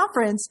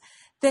conference,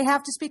 they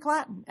have to speak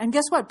Latin. And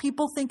guess what?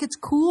 People think it's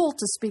cool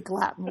to speak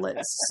Latin,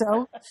 Liz.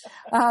 So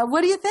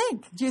what do you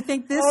think? Do you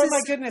think this is... Oh,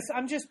 my goodness.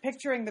 I'm just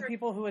picturing the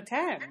people who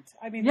attend.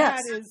 I mean, yes.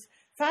 That is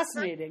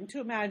fascinating to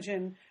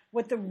imagine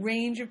what the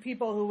range of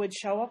people who would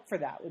show up for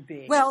that would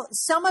be. Well,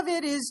 some of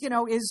it is,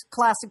 is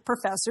classic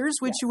professors,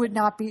 which you would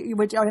not be,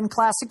 which are in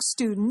classic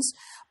students,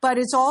 but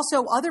it's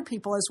also other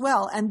people as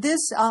well. And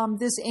this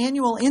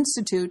annual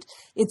institute,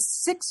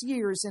 it's 6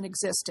 years in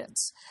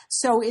existence.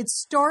 So it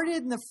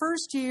started in the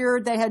first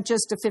year, they had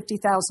just a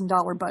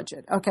 $50,000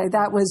 budget. Okay.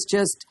 That was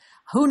just,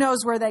 who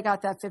knows where they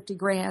got that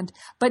 $50,000,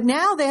 but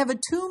now they have a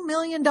 $2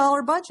 million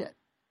budget.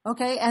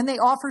 Okay. And they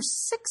offer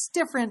 6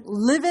 different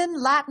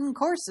live-in Latin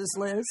courses,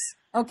 Liz.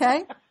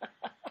 Okay.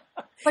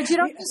 But you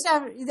don't just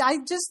have, I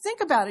just think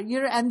about it.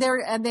 And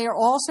they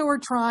also are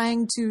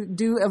trying to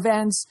do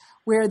events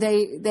where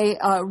they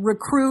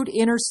recruit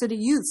inner city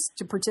youths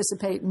to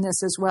participate in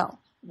this as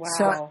well. Wow.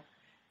 So,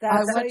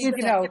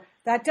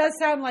 that does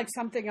sound like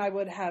something I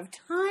would have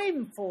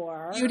time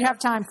for. You'd have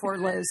time for,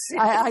 Liz.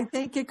 I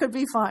think it could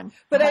be fun.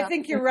 But I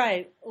think you're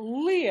right.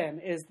 Lian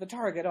is the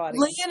target audience.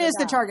 Lian is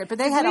the target, but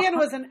Lian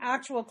was an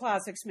actual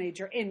classics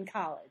major in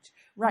college.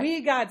 Right.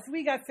 We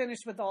got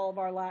finished with all of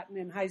our Latin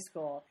in high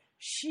school.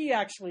 She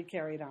actually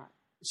carried on.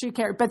 She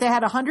carried, but they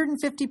had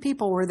 150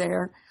 people were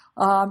there.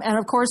 And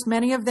of course,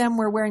 many of them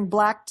were wearing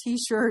black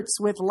T-shirts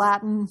with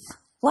Latin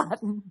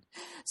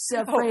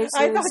phrases.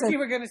 I thought you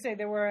were going to say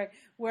they were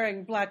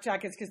wearing black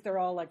jackets because they're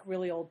all like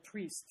really old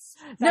priests.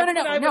 No, they're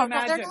not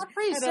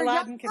priests. They're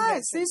young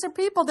guys. These are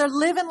people. They're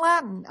living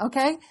Latin.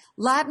 Okay,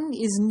 Latin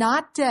is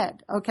not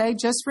dead. Okay,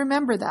 just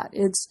remember that.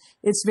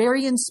 It's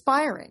very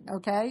inspiring.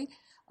 Okay.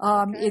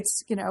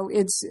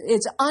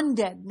 It's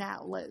undead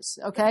now, Liz.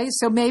 Okay.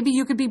 So maybe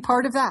you could be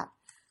part of that.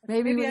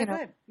 Maybe I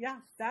could. Yeah.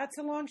 That's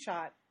a long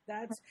shot.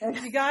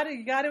 You got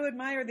to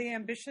admire the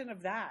ambition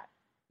of that.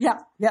 Yeah,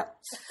 yeah.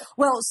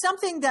 Well,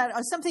 something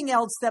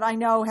else that I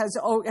know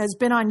has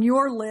been on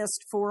your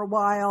list for a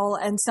while,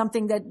 and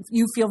something that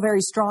you feel very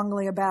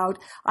strongly about.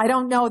 I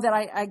don't know that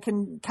I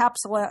can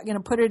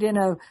put it in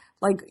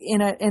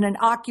an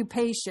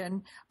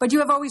occupation, but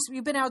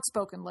you've been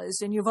outspoken, Liz,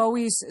 and you've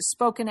always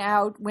spoken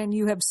out when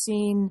you have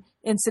seen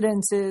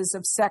incidences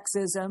of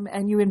sexism,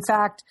 and you in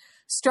fact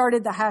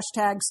started the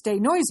hashtag Stay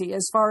Noisy.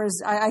 As far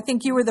as I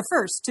think you were the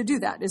first to do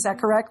that. Is that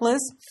correct, Liz?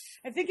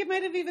 I think it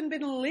might have even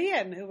been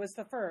Lian who was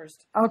the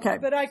first. Okay.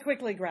 But I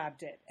quickly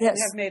grabbed it and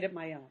have made it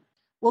my own.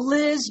 Well,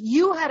 Liz,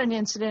 you had an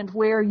incident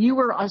where you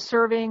were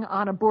serving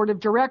on a board of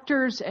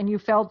directors and you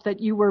felt that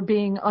you were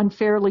being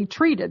unfairly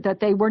treated, that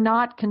they were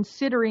not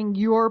considering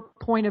your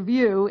point of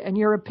view and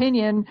your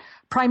opinion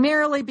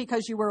primarily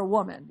because you were a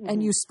woman,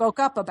 and you spoke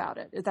up about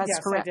it. That's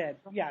correct. Yes, I did.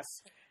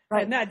 Yes.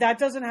 Right. And that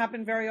doesn't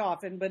happen very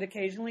often, but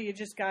occasionally you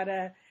just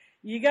gotta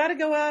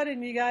go out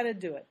and you gotta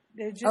do it.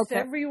 It's just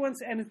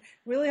everyone's, and it's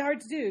really hard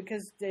to do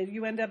because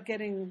you end up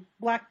getting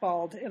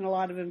blackballed in a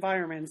lot of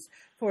environments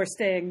for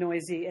staying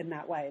noisy in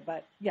that way.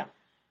 But yeah.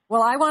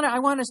 Well, I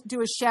want to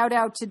do a shout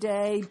out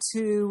today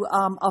to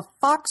a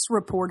Fox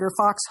reporter,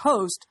 Fox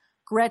host,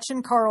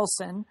 Gretchen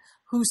Carlson,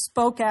 who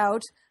spoke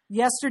out.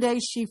 Yesterday,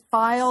 she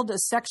filed a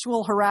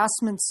sexual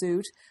harassment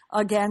suit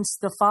against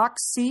the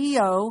Fox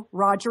CEO,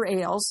 Roger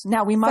Ailes.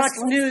 Now we must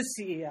Fox News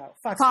CEO.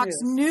 Fox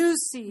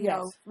News CEO,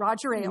 yes.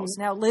 Roger Ailes.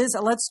 Now, Liz,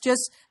 let's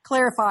just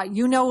clarify.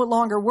 You no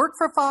longer work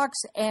for Fox,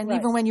 and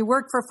even when you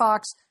worked for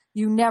Fox,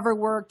 you never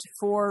worked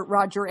for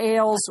Roger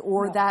Ailes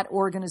or that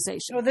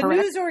organization. No, the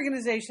news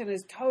organization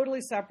is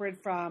totally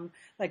separate from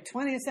like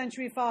 20th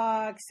Century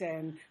Fox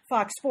and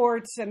Fox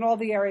Sports and all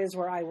the areas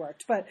where I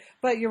worked. But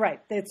you're right.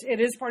 It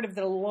is part of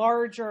the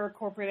larger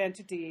corporate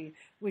entity,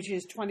 which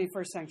is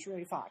 21st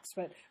Century Fox.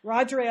 But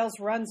Roger Ailes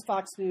runs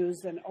Fox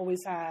News and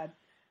always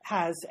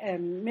has,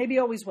 and maybe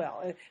always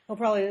will.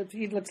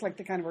 He looks like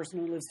the kind of person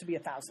who lives to be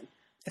 1,000.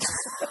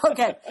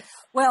 Okay.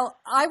 Well,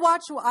 I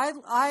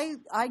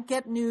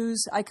get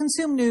news. I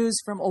consume news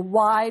from a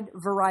wide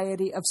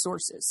variety of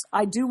sources.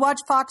 I do watch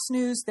Fox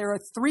News. There are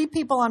 3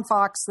 people on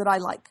Fox that I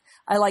like.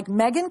 I like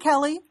Megyn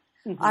Kelly.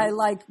 I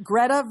like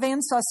Greta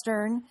Van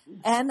Susteren,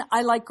 and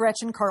I like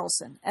Gretchen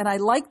Carlson. And I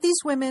like these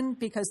women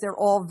because they're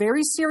all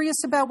very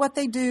serious about what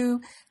they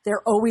do.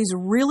 They're always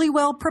really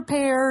well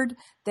prepared.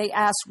 They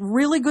ask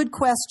really good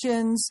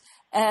questions.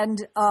 And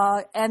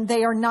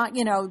they are not,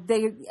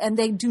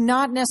 they do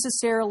not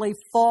necessarily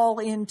fall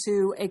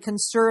into a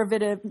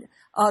conservative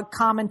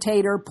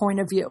commentator point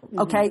of view.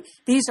 Okay.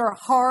 These are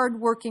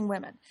hardworking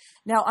women.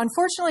 Now,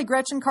 unfortunately,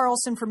 Gretchen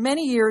Carlson for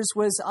many years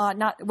was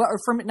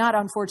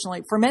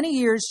for many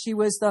years, she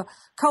was the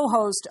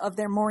co-host of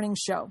their morning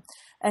show,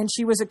 and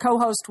she was a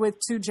co-host with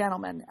 2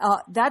 gentlemen.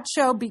 That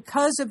show,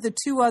 because of the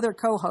 2 other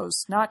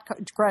co-hosts, not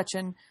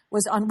Gretchen,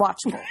 was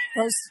unwatchable.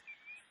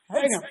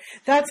 I know.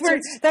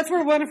 That's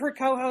where one of her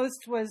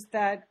co-hosts was.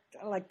 That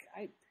I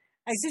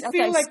just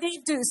feel like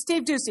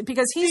Steve Doocy,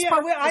 because he's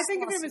I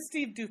think of him as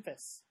Steve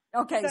Doofus.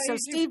 Okay, so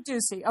Steve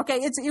Doocy. Okay,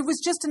 it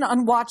was just an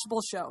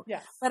unwatchable show. Yeah.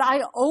 But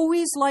I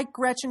always liked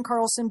Gretchen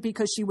Carlson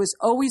because she was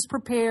always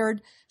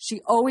prepared. She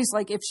always,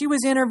 if she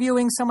was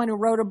interviewing someone who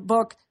wrote a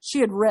book, she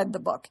had read the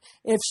book.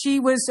 If she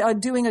was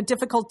doing a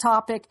difficult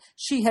topic,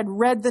 she had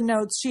read the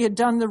notes. She had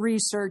done the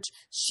research.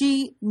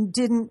 She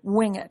didn't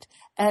wing it.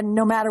 And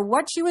no matter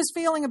what she was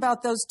feeling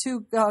about those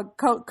 2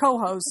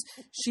 co-hosts,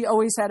 she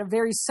always had a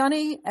very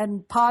sunny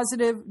and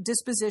positive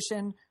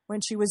disposition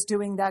when she was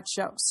doing that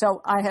show.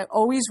 So I have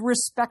always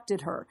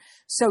respected her.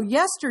 So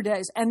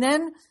yesterday's, and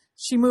then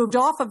she moved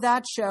off of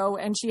that show,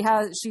 and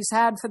she's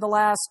had for the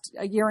last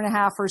year and a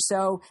half or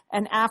so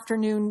an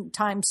afternoon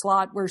time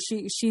slot where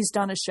she's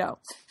done a show.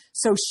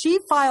 So she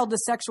filed a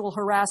sexual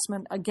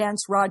harassment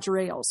against Roger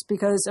Ailes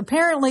because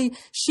apparently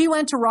she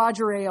went to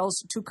Roger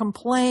Ailes to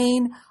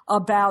complain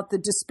about the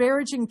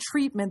disparaging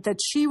treatment that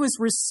she was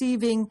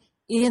receiving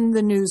in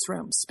the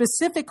newsroom.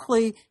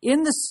 Specifically,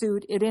 in the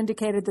suit, it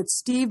indicated that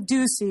Steve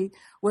Doocy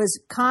was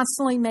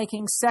constantly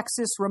making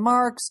sexist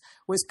remarks,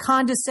 was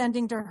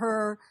condescending to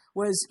her,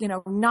 was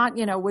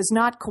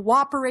not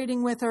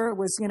cooperating with her,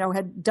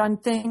 had done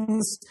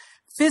things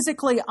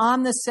physically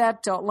on the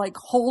set to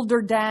hold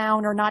her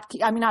down or not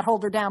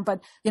hold her down, but,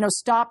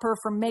 stop her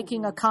from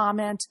making a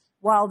comment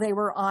while they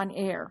were on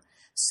air.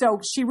 So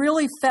she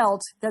really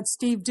felt that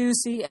Steve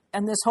Doocy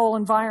and this whole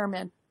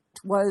environment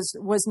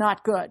was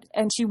not good.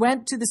 And she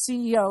went to the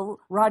CEO,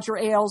 Roger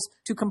Ailes,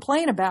 to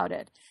complain about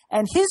it.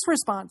 And his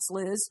response,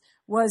 Liz,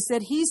 was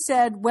that he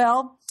said,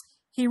 well,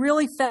 he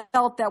really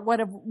felt that what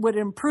would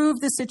improve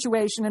the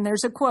situation, and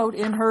there's a quote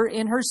in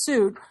her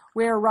suit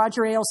where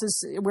Roger Ailes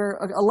where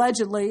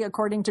allegedly,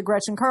 according to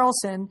Gretchen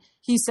Carlson,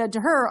 he said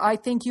to her, I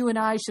think you and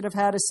I should have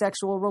had a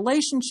sexual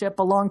relationship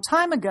a long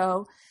time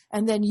ago,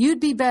 and then you'd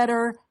be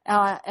better,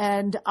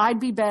 and I'd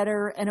be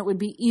better, and it would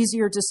be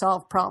easier to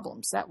solve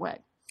problems that way.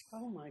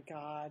 Oh my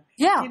God.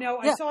 Yeah.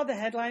 I saw the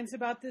headlines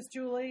about this,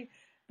 Julie,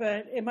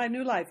 but in my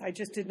new life, I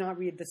just did not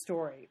read the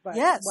story. But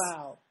yes.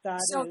 wow.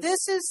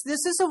 This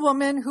is a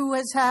woman who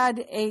has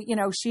had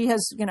she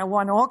has,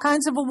 won all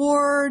kinds of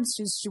awards.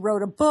 She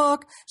wrote a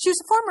book. She was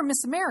a former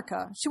Miss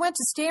America. She went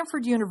to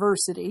Stanford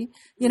University.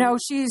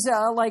 She's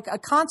like a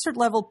concert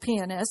level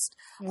pianist.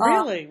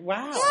 Really?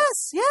 Wow.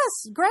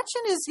 Yes.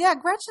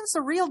 Gretchen's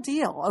a real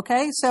deal.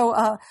 Okay.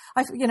 So,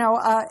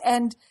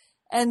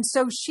 and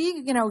so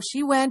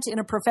she went in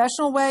a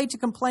professional way to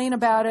complain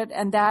about it,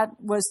 and that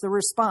was the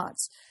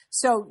response.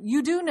 So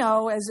you do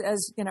know, as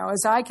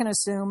I can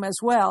assume as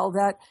well,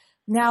 that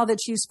now that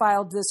she's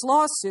filed this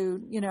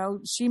lawsuit,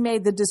 she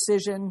made the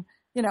decision,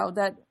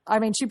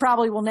 she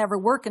probably will never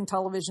work in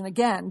television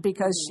again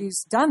because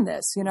she's done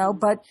this,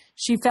 but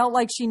she felt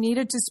like she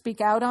needed to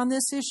speak out on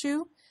this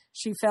issue.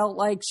 She felt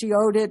like she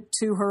owed it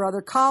to her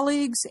other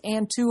colleagues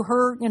and to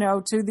her,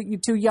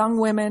 to young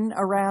women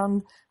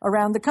around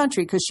the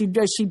country, because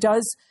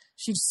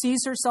she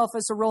sees herself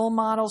as a role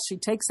model. She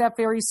takes that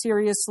very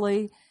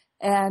seriously,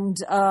 and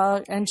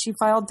she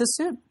filed the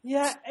suit.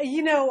 Yeah,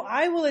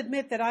 I will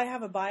admit that I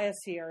have a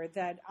bias here,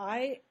 that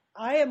I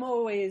am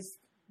always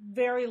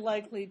very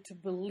likely to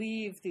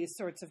believe these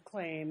sorts of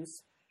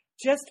claims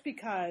just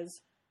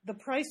because the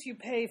price you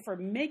pay for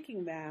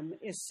making them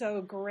is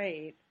so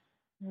great.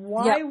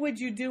 Why would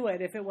you do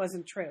it if it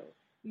wasn't true?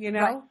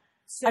 Right.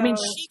 So,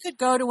 she could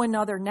go to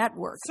another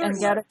network and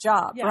get a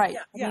job, right?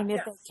 If they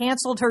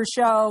canceled her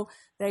show,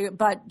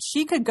 but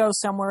she could go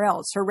somewhere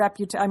else. Her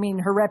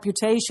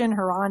reputation,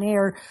 her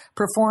on-air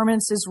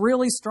performance is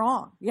really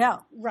strong. Yeah,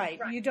 right.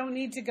 You don't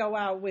need to go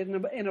out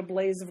in a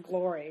blaze of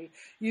glory.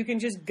 You can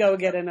just go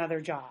get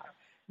another job.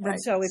 Right.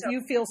 And so if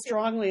you feel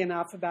strongly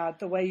enough about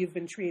the way you've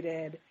been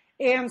treated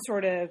and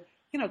sort of,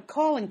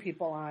 calling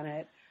people on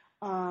it,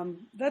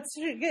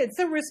 it's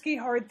a risky,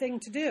 hard thing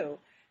to do.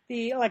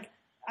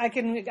 I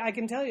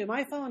can tell you,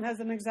 my phone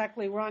hasn't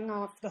exactly rung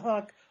off the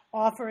hook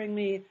offering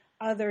me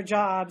other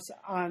jobs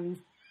on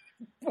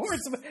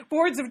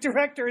boards of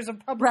directors of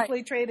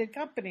publicly traded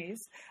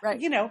companies. Right.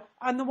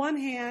 On the one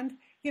hand,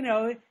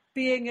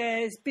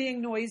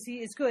 being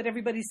noisy is good.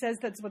 Everybody says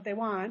that's what they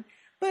want,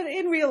 but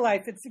in real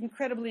life, it's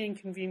incredibly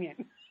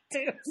inconvenient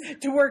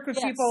to work with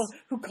people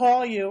who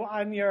call you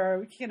on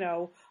your,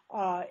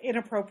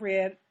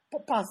 inappropriate,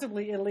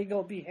 possibly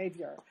illegal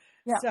behavior.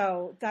 Yeah.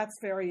 So that's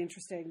very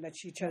interesting that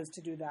she chose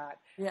to do that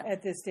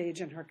at this stage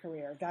in her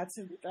career. That's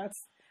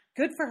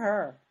good for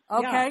her.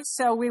 Okay,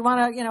 so we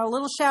want to, a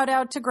little shout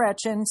out to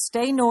Gretchen.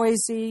 Stay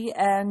noisy,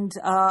 and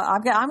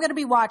I'm going to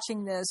be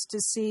watching this to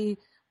see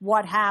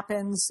what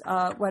happens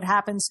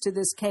to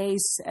this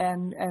case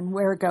and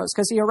where it goes.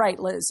 Because you're right,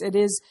 Liz. It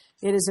is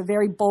a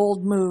very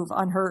bold move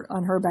on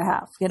her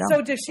behalf.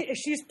 So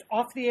she's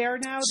off the air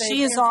now?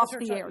 She is off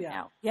the air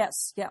now.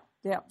 Yes. Yeah.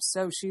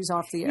 So she's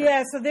off the air.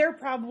 Yeah. So they're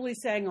probably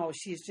saying, "Oh,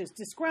 she's just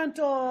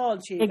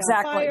disgruntled. She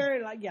got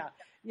fired."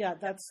 Yeah.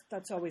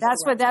 That's always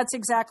that's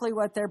exactly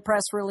what their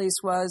press release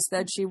was.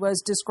 That she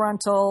was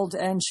disgruntled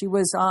and she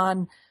was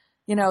on,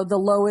 the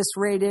lowest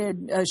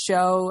rated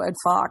show at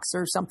Fox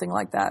or something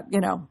like that.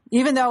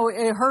 Even though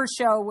her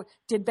show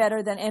did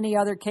better than any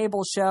other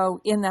cable show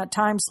in that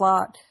time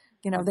slot,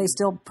 they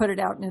still put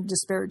it out in a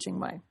disparaging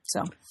way.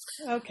 So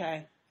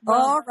okay. Well,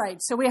 all right.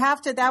 So we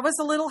have to, that was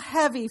a little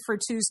heavy for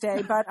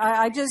Tuesday, but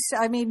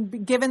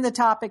given the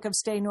topic of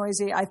stay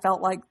noisy, I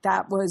felt like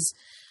that was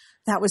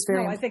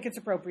very. No, I think it's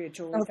appropriate,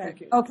 Julie. Okay.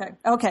 Thank you.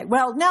 Okay.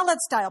 Well, now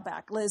let's dial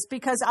back, Liz,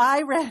 because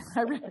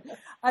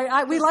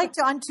we like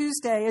to on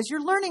Tuesday, as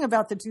you're learning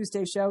about the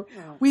Tuesday show,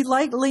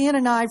 Leanne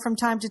and I from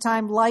time to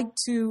time like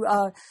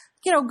to,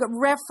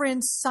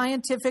 reference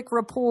scientific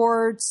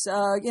reports,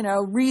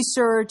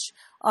 research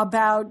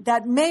about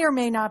that may or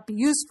may not be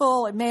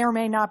useful. It may or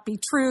may not be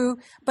true,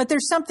 but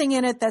there's something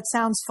in it that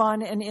sounds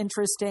fun and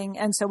interesting.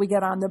 And so we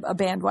get on a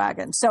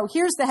bandwagon. So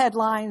here's the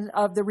headline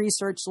of the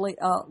research,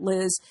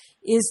 Liz,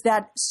 is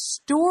that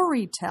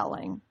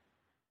storytelling,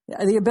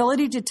 the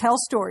ability to tell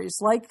stories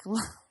like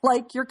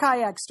your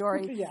kayak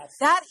story,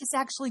 that is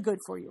actually good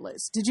for you,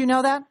 Liz. Did you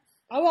know that?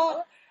 Oh,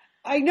 well,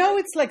 I know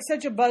it's like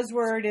such a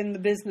buzzword in the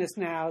business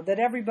now that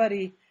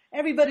everybody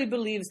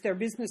believes their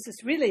business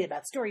is really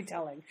about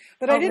storytelling,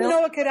 but I didn't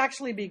know it could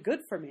actually be good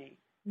for me.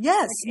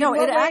 Yes. In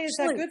what way is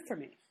that good for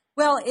me?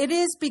 Well, it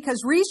is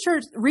because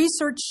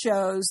research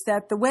shows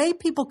that the way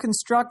people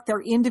construct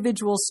their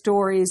individual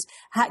stories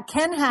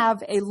can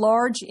have a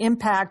large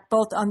impact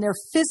both on their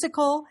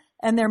physical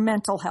and their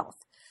mental health.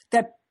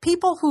 That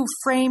people who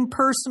frame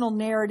personal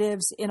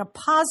narratives in a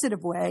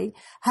positive way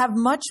have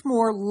much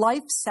more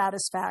life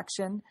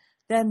satisfaction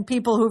than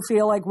people who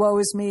feel like, woe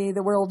is me,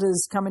 the world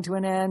is coming to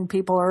an end,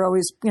 people are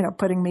always,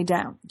 putting me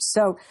down.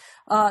 So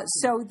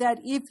that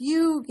if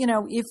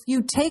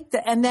you take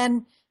and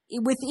then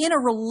within a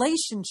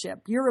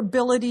relationship, your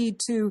ability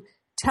to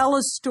tell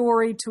a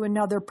story to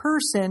another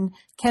person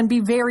can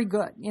be very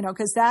good,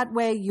 because that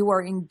way you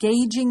are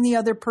engaging the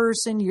other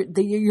person,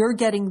 you're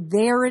getting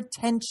their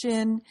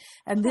attention,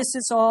 and this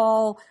is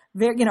all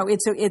very,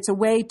 it's a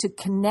way to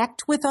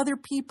connect with other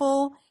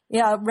people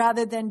Yeah,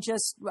 rather than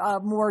just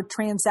more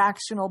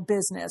transactional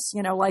business,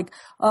 like,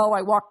 oh,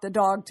 I walked the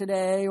dog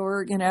today,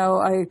 or,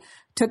 I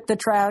took the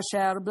trash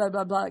out, or blah,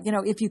 blah, blah.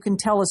 If you can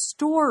tell a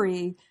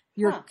story,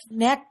 you're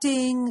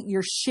connecting,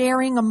 you're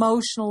sharing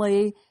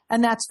emotionally,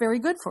 and that's very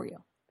good for you.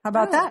 How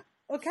about that?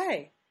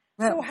 Okay.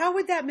 Yeah. So how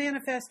would that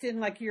manifest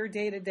in like your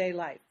day-to-day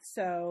life?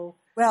 So,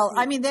 well,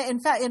 I mean, in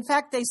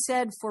fact, they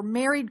said for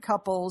married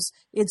couples,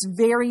 it's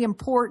very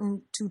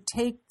important to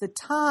take the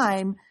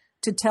time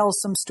to tell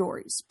some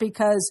stories,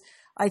 because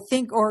I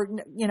think, or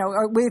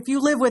if you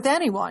live with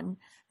anyone,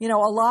 a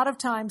lot of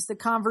times the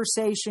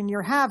conversation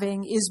you're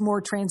having is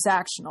more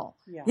transactional.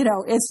 Yeah.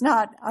 It's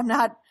not, I'm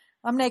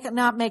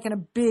not making a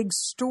big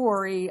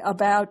story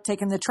about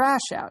taking the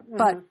trash out,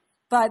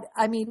 but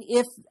I mean,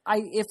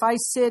 if I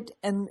sit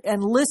and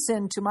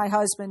listen to my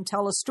husband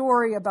tell a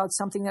story about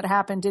something that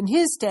happened in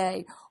his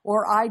day,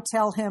 or I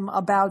tell him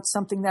about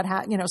something that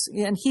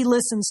and he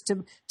listens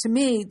to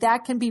me,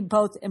 that can be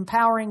both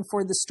empowering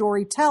for the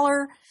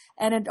storyteller,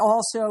 and it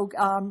also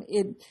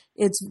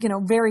it's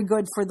very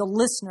good for the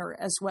listener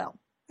as well.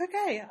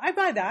 Okay, I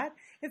buy that.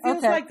 It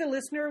feels like the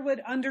listener would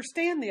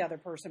understand the other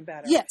person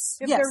better. Yes.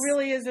 If there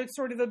really is a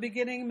sort of a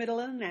beginning, middle,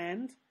 and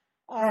end,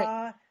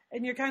 and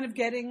you're kind of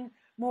getting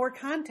more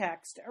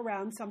context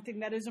around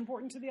something that is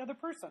important to the other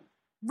person.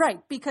 Right,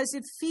 because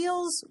it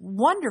feels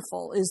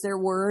wonderful, is their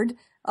word,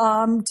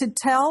 to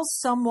tell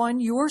someone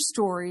your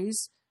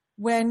stories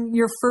when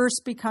you're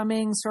first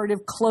becoming sort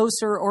of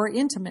closer or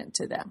intimate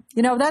to them.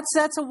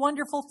 That's a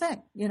wonderful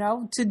thing,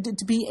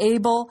 to be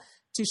able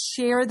to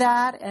share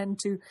that, and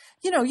to,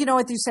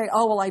 what you say,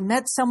 oh, well, I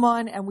met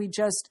someone and we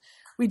just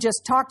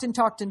talked and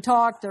talked and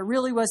talked. There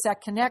really was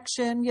that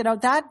connection,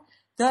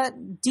 that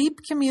deep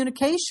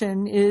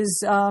communication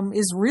is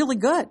really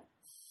good.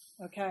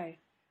 Okay.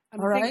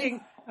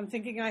 I'm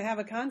thinking I have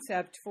a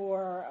concept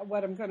for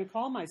what I'm going to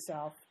call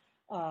myself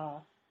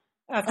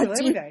after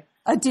Labor Day.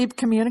 A deep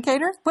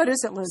communicator? What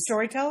is it, Liz?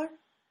 Storyteller?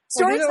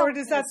 Or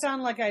does that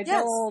sound like I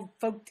tell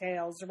folk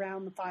tales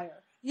around the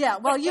fire? Yeah,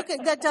 well,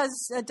 that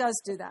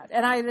does do that.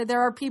 And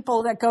there are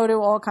people that go to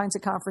all kinds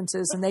of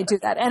conferences and they do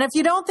that. And if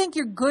you don't think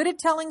you're good at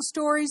telling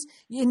stories,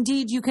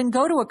 indeed, you can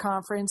go to a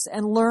conference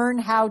and learn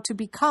how to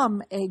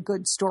become a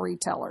good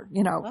storyteller,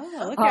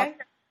 Oh, okay.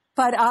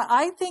 But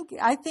I think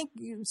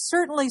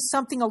certainly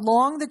something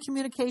along the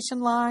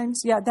communication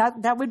lines,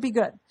 that would be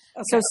good.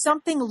 Okay. So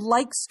something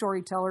like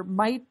storyteller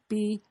might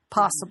be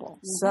possible.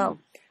 Mm-hmm. So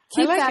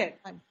keep that in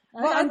mind.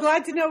 Well, I'm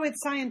glad to know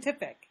it's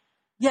scientific.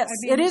 Yes,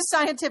 it is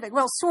scientific.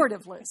 Well, sort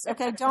of, Liz.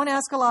 Okay, don't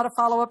ask a lot of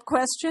follow-up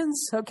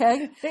questions,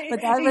 okay?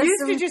 It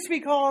used to just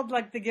be called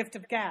like the gift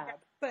of gab.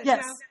 But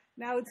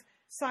now it's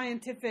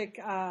scientific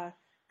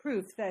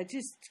proof that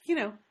just,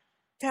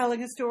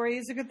 telling a story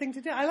is a good thing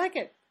to do. I like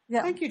it.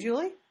 Yeah. Thank you,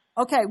 Julie.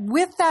 Okay,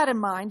 with that in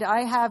mind,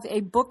 I have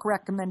a book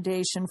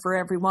recommendation for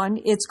everyone.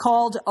 It's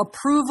called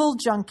Approval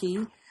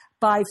Junkie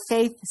by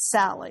Faith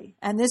Salie.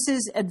 And this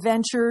is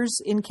Adventures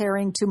in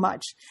Caring Too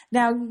Much.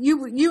 Now,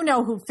 you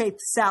know who Faith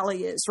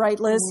Salie is, right,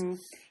 Liz? Mm-hmm.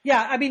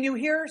 Yeah, I mean, you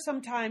hear her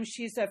sometimes.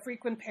 She's a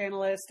frequent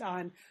panelist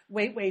on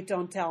Wait, Wait,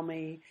 Don't Tell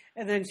Me.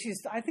 And then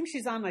I think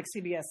she's on like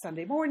CBS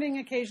Sunday Morning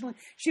occasionally.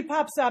 She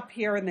pops up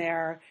here and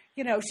there.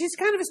 She's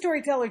kind of a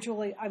storyteller,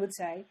 Julie, I would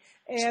say.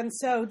 And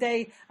so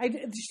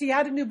she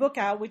had a new book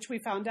out, which we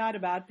found out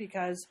about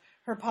because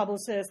her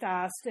publicist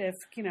asked if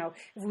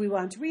we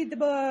wanted to read the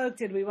book,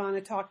 did we want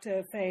to talk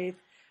to Faith?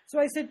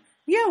 So I said,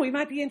 yeah, we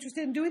might be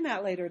interested in doing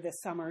that later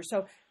this summer.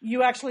 So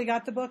you actually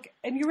got the book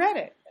and you read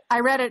it. I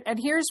read it, and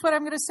here's what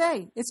I'm going to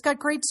say. It's got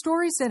great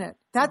stories in it.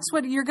 That's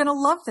what you're going to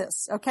love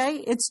this,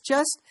 okay? It's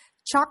just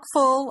chock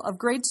full of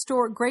great.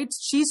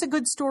 She's a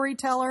good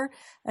storyteller,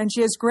 and she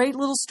has great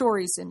little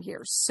stories in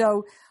here.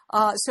 So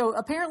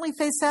apparently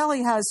Faith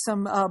Salie has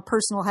some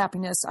personal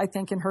happiness, I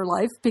think, in her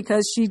life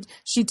because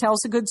she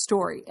tells a good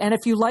story. And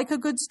if you like a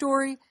good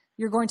story,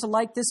 you're going to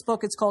like this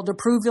book. It's called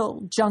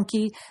Approval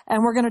Junkie,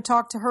 and we're going to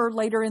talk to her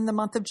later in the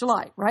month of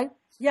July, right?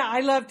 Yeah,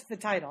 I loved the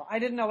title. I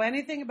didn't know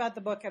anything about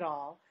the book at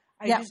all.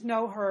 I just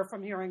know her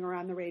from hearing her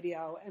on the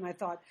radio, and I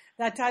thought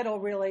that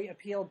title really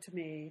appealed to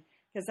me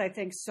because I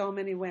think so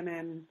many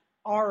women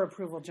are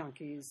approval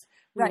junkies.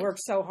 We work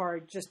so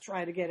hard just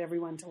try to get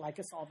everyone to like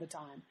us all the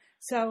time.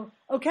 So,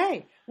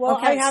 okay. Well,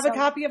 I have a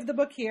copy of the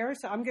book here,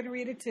 so I'm going to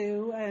read it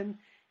too, and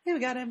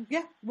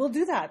we'll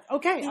do that.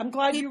 Okay, I'm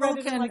glad you read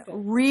it and liked it.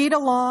 Read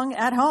along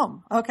at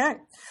home. Okay.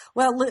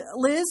 Well,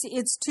 Liz,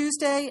 it's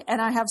Tuesday,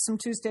 and I have some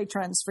Tuesday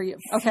trends for you.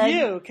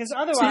 Okay. Because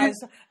otherwise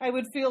I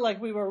would feel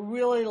like we were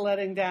really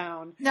letting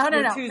down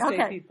the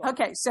Tuesday people.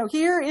 Okay, so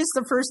here is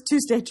the first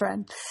Tuesday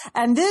trend.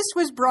 And this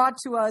was brought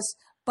to us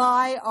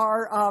by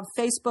our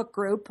Facebook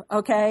group,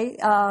 okay?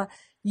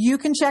 You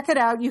can check it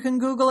out. You can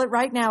Google it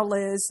right now,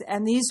 Liz.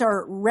 And these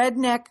are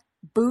redneck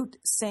boot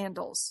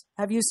sandals.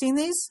 Have you seen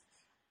these?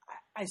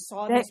 I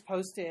saw this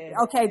posted.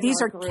 Okay, these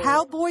are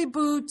cowboy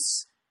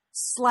boots /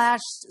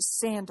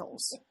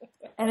 sandals.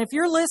 And if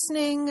you're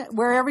listening,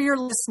 wherever you're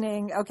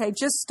listening, okay,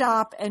 just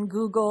stop and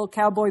Google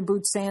cowboy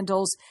boot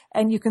sandals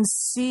and you can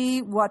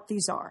see what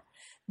these are.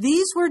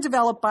 These were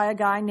developed by a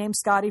guy named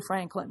Scotty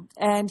Franklin,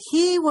 and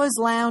he was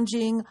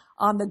lounging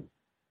on the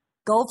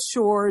Gulf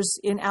Shores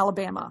in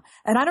Alabama.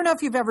 And I don't know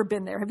if you've ever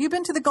been there. Have you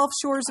been to the Gulf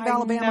Shores of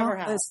Alabama? Never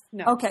have.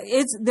 No.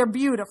 Okay. They're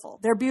beautiful.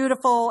 They're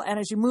beautiful. And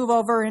as you move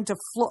over into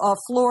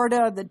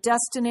Florida, the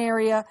Destin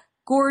area,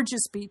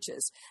 gorgeous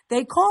beaches.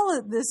 They call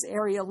it this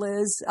area,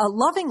 Liz,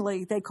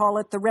 lovingly, they call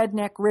it the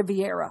Redneck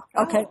Riviera.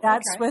 Okay.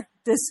 That's what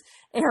this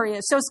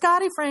area. So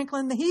Scotty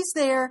Franklin, he's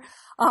there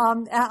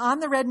on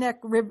the Redneck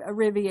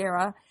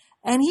Riviera.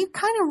 And he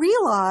kind of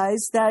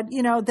realized that,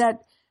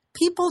 that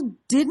people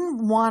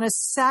didn't want to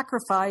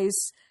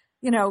sacrifice,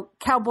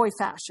 cowboy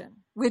fashion,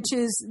 which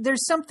is,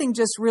 there's something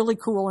just really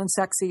cool and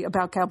sexy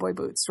about cowboy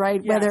boots,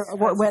 right? Yes,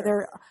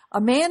 whether a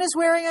man is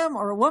wearing them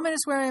or a woman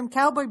is wearing them,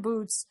 cowboy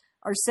boots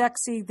are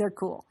sexy. They're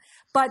cool.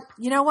 But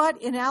you know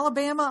what? In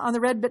Alabama on the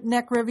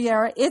Redneck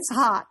Riviera, it's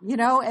hot,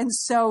 and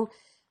so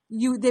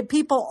the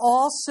people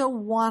also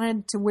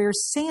wanted to wear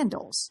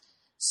sandals.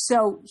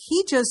 So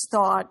he just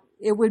thought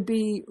it would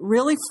be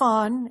really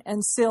fun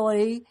and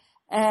silly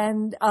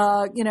and,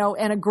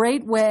 and a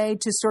great way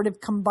to sort of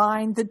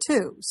combine the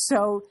two.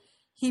 So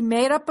he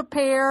made up a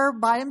pair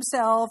by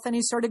himself and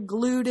he sort of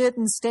glued it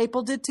and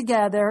stapled it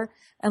together.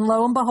 And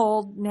lo and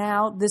behold,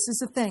 now this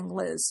is a thing,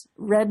 Liz,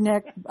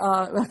 redneck,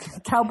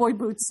 cowboy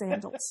boot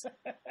sandals.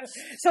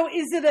 So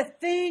is it a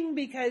thing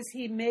because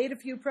he made a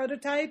few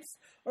prototypes,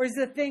 or is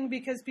it a thing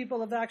because people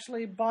have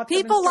actually bought them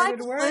and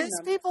started wearing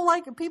them?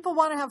 People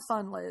want to have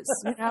fun, Liz.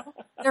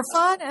 They're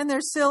fun and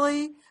they're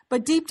silly,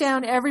 but deep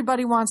down,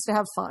 everybody wants to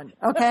have fun.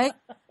 Okay.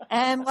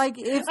 And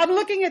if I'm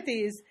looking at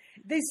these,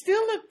 they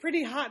still look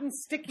pretty hot and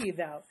sticky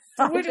though.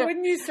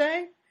 Wouldn't you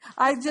say?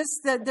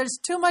 There's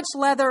too much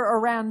leather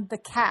around the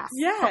calf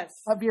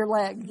of your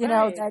leg,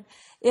 that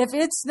if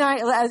it's not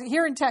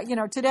here in,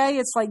 today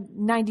it's like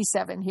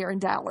 97 here in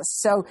Dallas.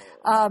 So,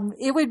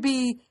 it would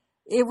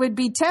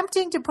be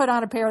tempting to put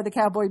on a pair of the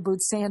cowboy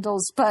boot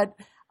sandals, but,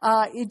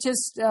 I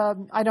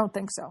don't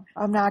think so.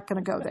 I'm not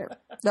going to go there.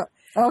 No.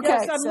 Okay.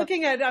 Yes,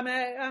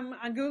 I'm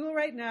on Google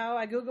right now.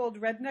 I Googled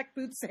redneck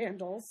boot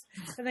sandals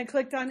and then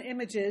clicked on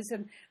images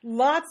and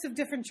lots of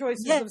different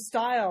choices of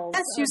styles.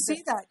 Yes, you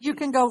see that. You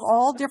can go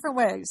all different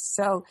ways.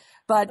 So,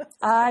 but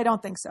I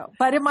don't think so.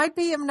 But it might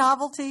be a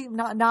novelty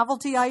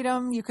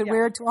item. You could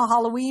wear it to a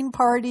Halloween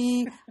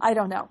party. I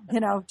don't know,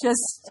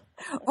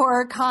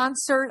 or a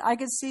concert. I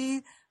could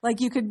see,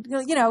 you could,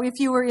 if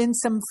you were in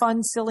some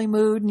fun, silly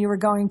mood and you were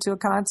going to a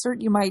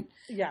concert, you might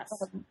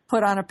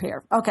put on a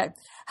pair. Okay.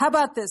 How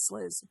about this,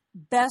 Liz?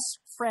 Best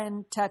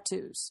friend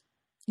tattoos.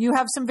 You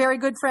have some very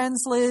good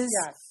friends, Liz.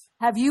 Yes.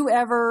 Have you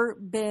ever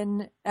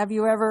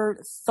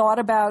thought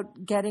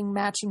about getting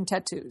matching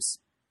tattoos?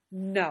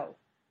 No,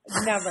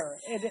 never.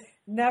 It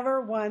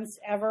never once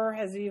ever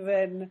has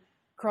even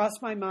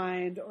crossed my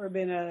mind or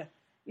been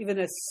even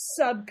a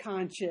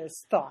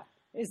subconscious thought.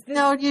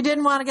 No, you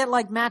didn't want to get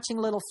matching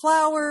little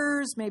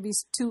flowers, maybe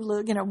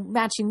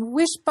matching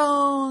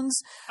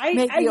wishbones,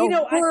 maybe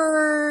a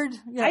word.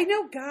 I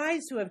know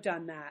guys who have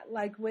done that,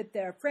 with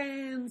their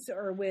friends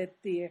or with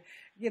I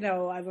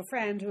have a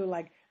friend who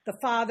the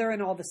father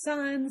and all the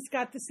sons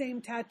got the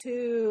same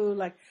tattoo.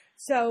 I've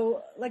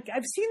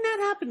seen that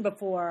happen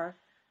before.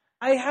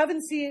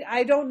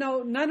 I don't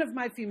know, none of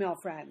my female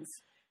friends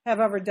have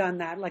ever done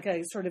that,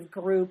 a sort of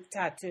group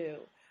tattoo.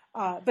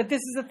 But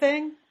this is a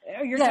thing?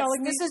 You're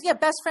telling me? This is,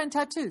 best friend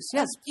tattoos.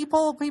 Yes,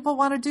 people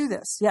want to do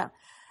this. Yeah.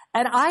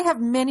 And I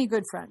have many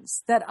good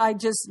friends that I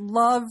just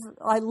love.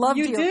 I love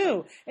you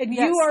do. And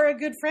you are a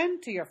good friend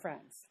to your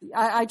friends.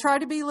 I try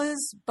to be,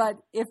 Liz, but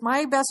if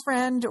my best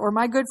friend or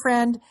my good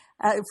friends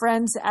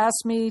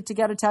ask me to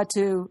get a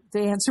tattoo,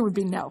 the answer would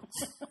be no.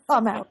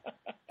 I'm out.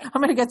 I'm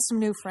going to get some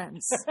new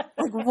friends.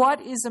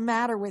 What is the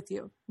matter with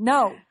you?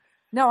 No,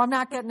 I'm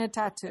not getting a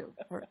tattoo.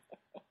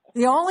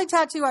 The only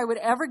tattoo I would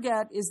ever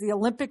get is the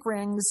Olympic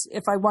rings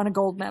if I won a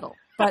gold medal.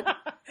 But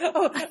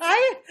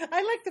I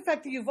like the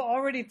fact that you've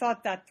already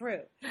thought that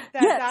through.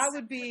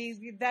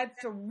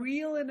 That's a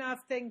real enough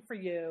thing for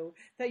you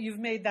that you've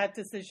made that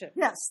decision.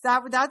 Yes,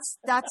 that's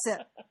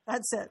it.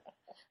 That's it.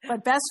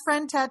 But best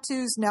friend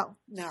tattoos, no.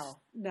 No.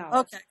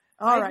 Okay.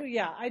 All right.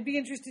 Yeah, I'd be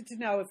interested to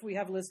know if we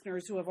have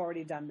listeners who have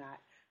already done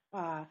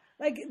that.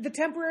 The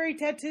temporary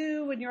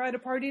tattoo when you're at a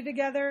party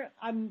together,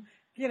 I'm,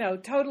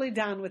 totally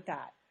down with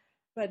that.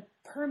 But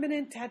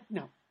permanent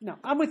no,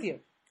 I'm with you.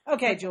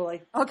 Okay,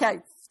 Julie. Okay,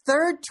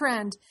 third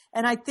trend,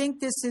 and I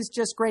think this is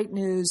just great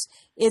news.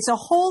 It's a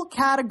whole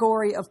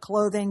category of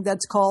clothing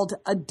that's called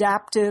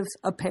adaptive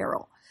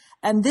apparel.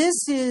 And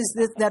this is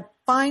that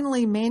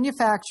finally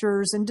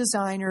manufacturers and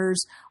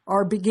designers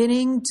are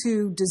beginning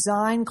to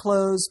design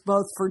clothes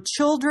both for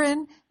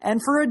children and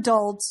for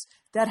adults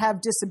that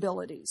have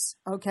disabilities.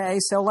 Okay.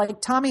 So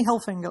Tommy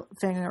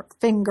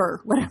Hilfiger,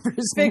 whatever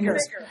his name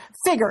is.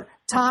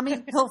 Tommy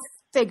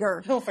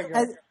Hilfiger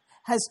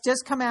has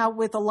just come out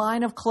with a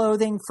line of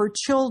clothing for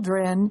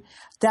children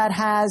that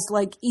has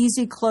like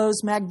easy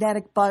close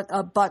magnetic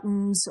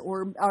buttons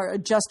or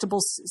adjustable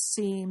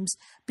seams,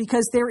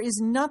 because there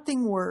is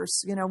nothing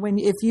worse,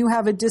 if you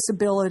have a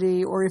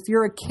disability or if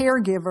you're a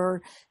caregiver,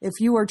 if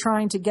you are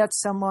trying to get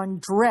someone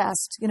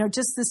dressed,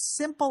 just the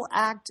simple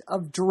act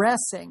of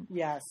dressing.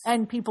 Yes.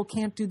 And people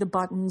can't do the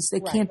buttons. They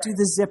can't do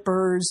the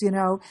zippers,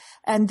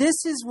 and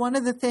this is one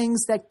of the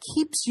things that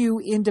keeps you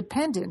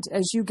independent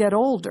as you get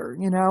older.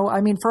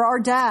 I mean, for our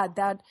dad,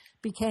 that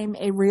became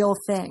a real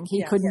thing.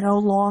 He could no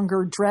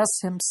longer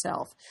dress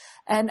himself.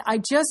 And I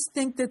just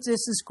think that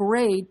this is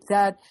great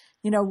that,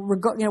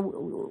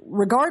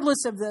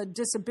 regardless of the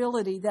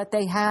disability, that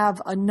they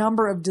have a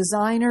number of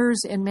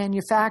designers and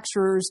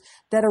manufacturers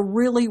that are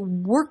really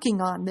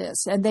working on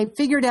this. And they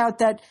figured out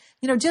that,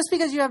 just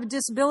because you have a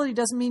disability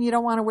doesn't mean you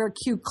don't want to wear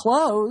cute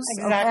clothes.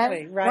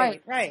 Exactly. Okay?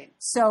 Right.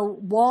 So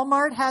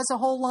Walmart has a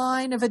whole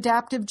line of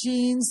adaptive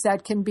jeans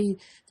that can be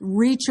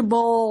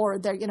reachable, or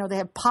they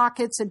have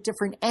pockets at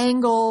different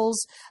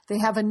angles. They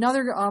have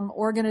another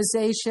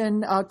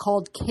organization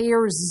called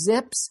Care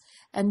Zips,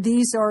 and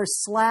these are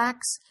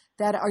slacks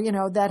that are,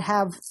 that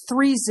have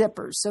 3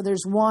 zippers. So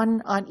there's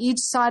one on each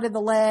side of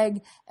the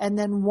leg and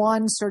then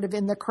one sort of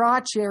in the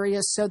crotch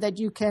area, so that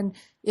you can,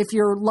 if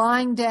you're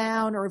lying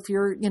down or if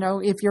you're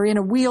in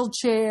a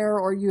wheelchair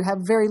or you have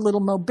very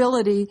little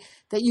mobility,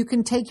 that you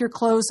can take your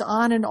clothes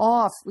on and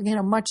off,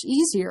 much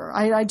easier.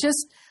 I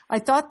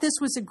thought this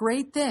was a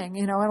great thing,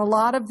 and a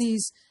lot of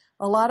these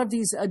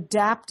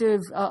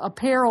adaptive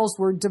apparels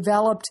were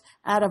developed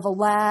out of a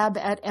lab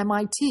at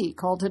MIT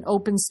called an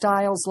Open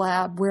Styles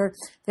Lab, where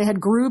they had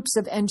groups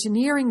of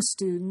engineering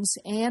students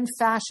and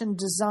fashion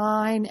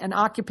design and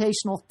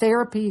occupational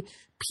therapy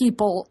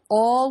people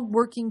all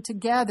working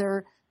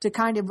together to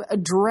kind of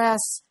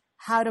address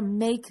how to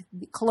make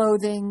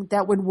clothing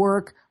that would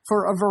work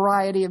for a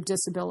variety of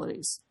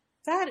disabilities.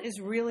 That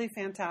is really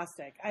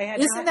fantastic. I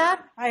had not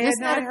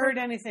heard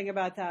anything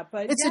about that,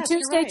 but it's a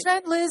Tuesday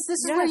trend, Liz. This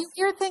is where you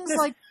hear things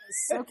like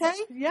this, okay?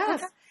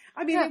 Yes. Okay.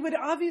 I mean, it would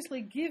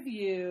obviously give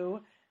you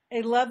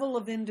a level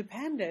of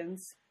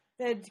independence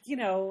that,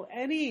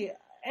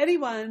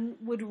 anyone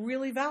would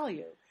really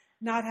value,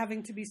 not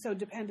having to be so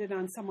dependent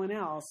on someone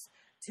else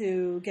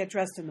to get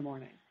dressed in the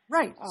morning.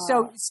 Right.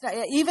 So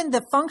even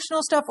the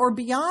functional stuff or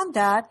beyond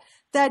that,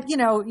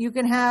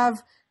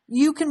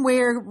 you can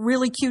wear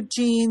really cute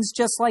jeans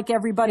just like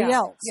everybody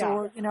else,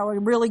 or, a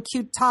really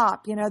cute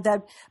top,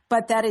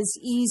 but that is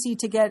easy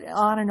to get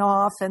on and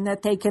off, and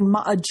that they can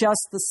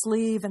adjust the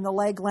sleeve and the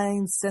leg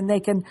lengths, and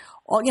they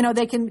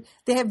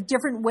have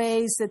different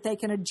ways that they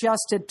can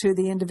adjust it to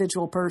the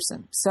individual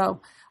person. So,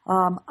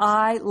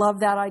 I love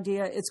that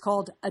idea. It's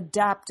called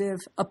adaptive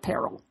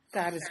apparel.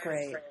 That is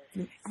great.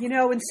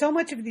 And so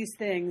much of these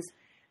things,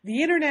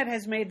 the internet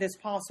has made this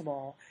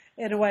possible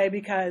in a way,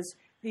 because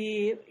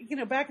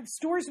back in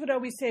stores would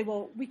always say,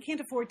 well, we can't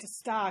afford to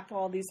stock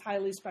all these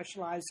highly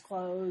specialized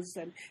clothes.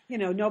 And,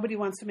 nobody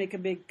wants to make a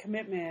big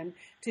commitment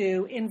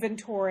to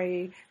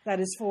inventory that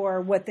is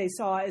for what they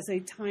saw as a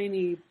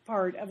tiny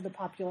part of the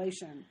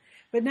population.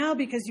 But now,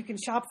 because you can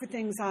shop for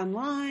things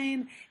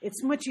online,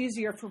 it's much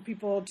easier for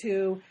people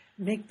to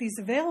make these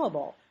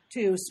available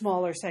to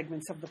smaller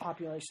segments of the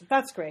population.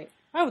 That's great.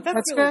 Oh,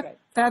 that's really good.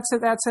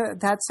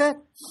 That's it.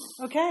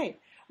 Okay.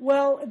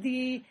 Well,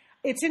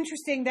 it's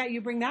interesting that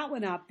you bring that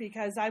one up,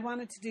 because I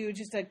wanted to do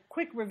just a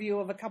quick review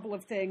of a couple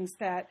of things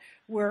that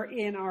were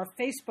in our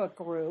Facebook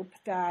group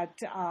that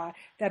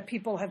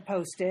people have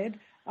posted,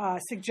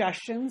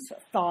 suggestions,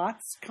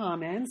 thoughts,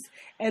 comments.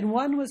 And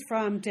one was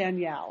from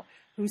Danielle,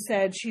 who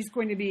said she's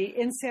going to be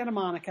in Santa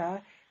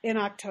Monica in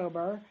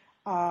October.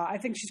 I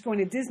think she's going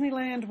to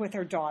Disneyland with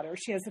her daughter.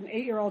 She has an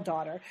 8-year-old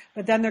daughter,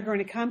 but then they're going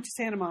to come to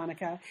Santa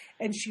Monica,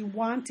 and she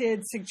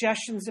wanted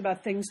suggestions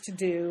about things to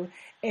do.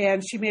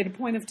 And she made a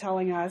point of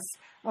telling us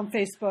on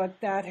Facebook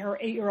that her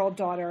 8-year-old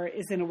daughter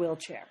is in a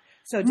wheelchair.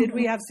 So did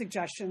we have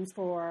suggestions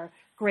for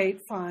great,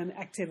 fun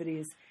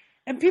activities?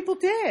 And people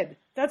did.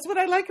 That's what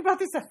I like about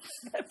this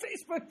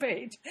Facebook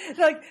page.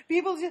 Like,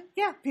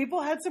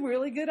 people had some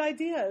really good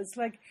ideas,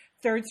 like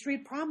 3rd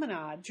Street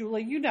Promenade.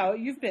 Julie,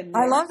 you've been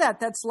there. I love that.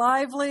 That's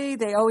lively.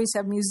 They always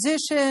have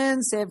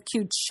musicians. They have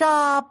cute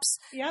shops.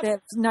 Yep. They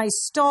have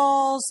nice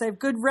stalls. They have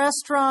good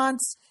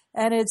restaurants.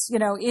 And it's,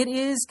 it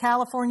is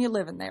California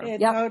living there. It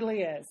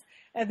totally is.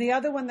 And the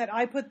other one that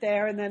I put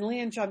there, and then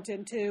Leanne jumped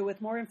into with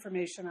more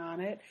information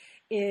on it,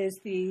 is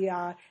the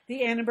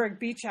Annenberg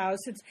Beach House.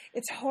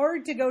 It's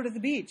hard to go to the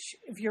beach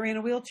if you're in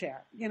a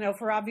wheelchair,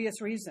 for obvious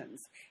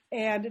reasons.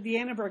 And the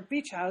Annenberg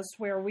Beach House,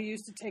 where we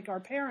used to take our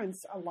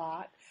parents a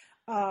lot,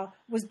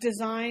 was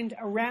designed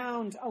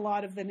around a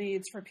lot of the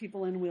needs for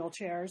people in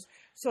wheelchairs.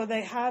 So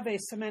they have a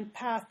cement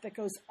path that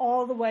goes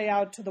all the way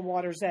out to the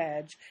water's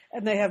edge,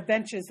 and they have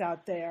benches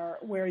out there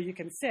where you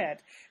can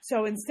sit.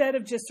 So instead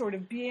of just sort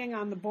of being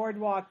on the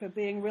boardwalk, but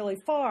being really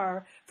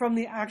far from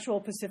the actual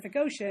Pacific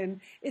Ocean,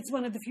 it's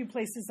one of the few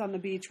places on the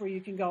beach where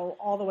you can go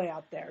all the way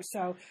out there.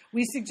 So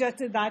we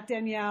suggested that,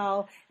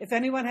 Danielle. If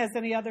anyone has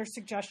any other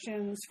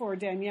suggestions for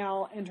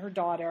Danielle and her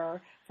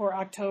daughter for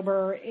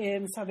October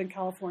in Southern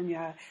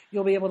California,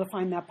 you'll be able to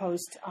find that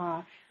post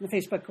in the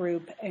Facebook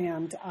group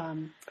and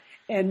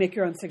make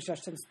your own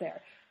suggestions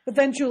there. But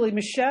then Julie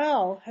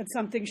Michelle had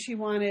something she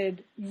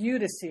wanted you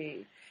to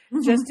see,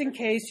 just in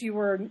case you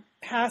were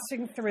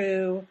passing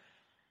through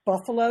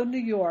Buffalo, New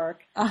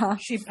York.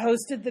 She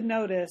posted the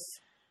notice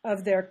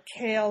of their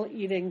kale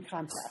eating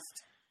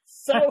contest.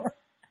 So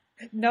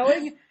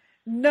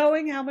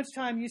knowing how much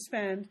time you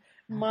spend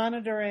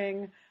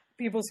monitoring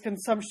people's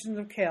consumption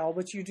of kale,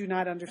 which you do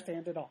not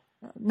understand at all.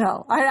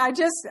 No,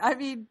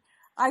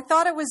 I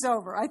thought it was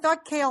over. I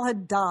thought kale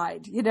had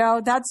died.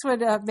 That's what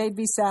made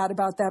me sad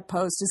about that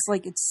post. It's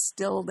like it's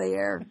still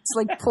there. It's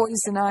like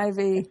poison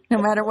ivy.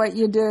 No matter what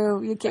you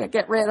do, you can't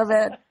get rid of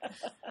it.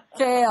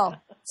 Kale.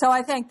 So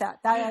I think that.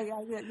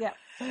 Yeah.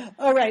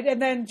 All right.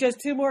 And then just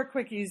two more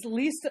quickies.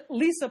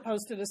 Lisa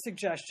posted a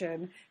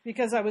suggestion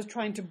because I was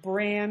trying to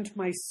brand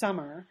my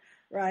summer,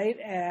 right?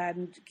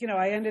 And,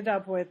 I ended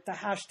up with the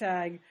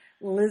hashtag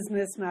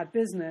Lizness, not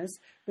business.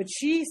 But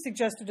she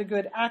suggested a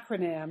good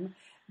acronym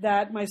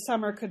that my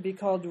summer could be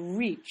called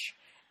REACH.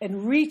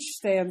 And REACH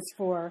stands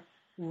for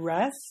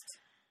Rest,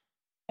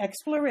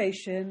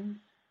 Exploration,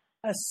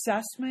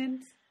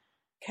 Assessment,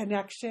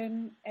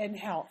 Connection, and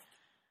Health.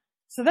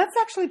 So that's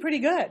actually pretty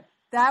good.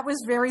 That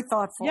was very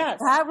thoughtful. Yes.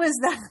 That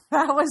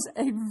was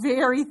a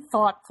very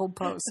thoughtful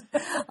post.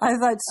 I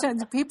thought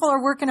people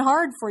are working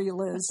hard for you,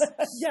 Liz.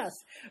 Yes.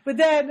 But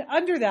then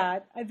under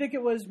that, I think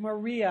it was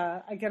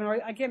Maria. I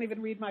can't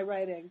even read my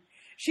writing.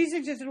 She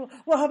suggested,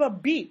 well, how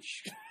about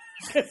beach?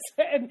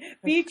 And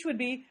beach would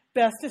be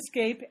best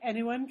escape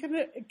anyone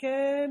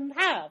can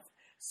have.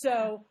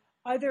 So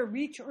either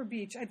reach or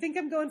beach. I think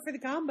I'm going for the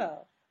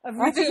combo.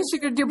 I think you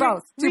should do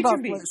both. Reach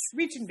and beach.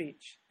 Reach and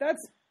beach.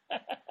 That's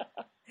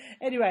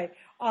anyway.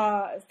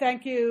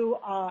 Thank you,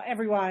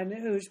 everyone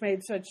who's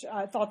made such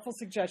thoughtful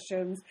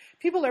suggestions.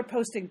 People are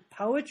posting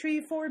poetry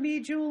for me,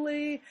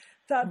 Julie.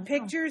 The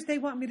pictures they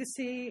want me to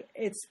see.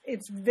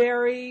 It's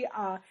very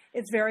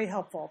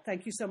helpful.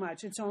 Thank you so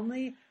much. It's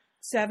only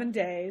 7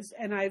 days,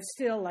 and I've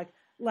still,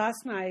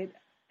 last night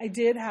I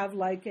did have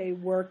a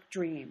work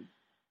dream,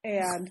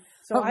 and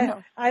so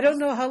I don't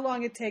know how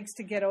long it takes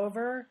to get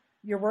over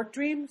your work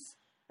dreams.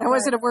 And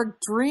was it a work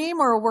dream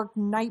or a work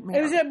nightmare?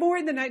 It was more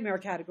in the nightmare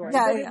category.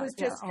 Yeah, it was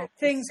just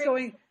things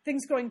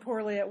going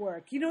poorly at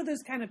work.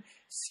 Those kind of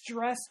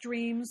stress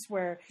dreams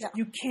where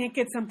you can't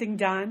get something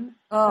done,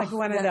 like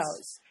one of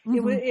those.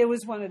 It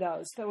was one of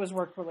those that was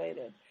work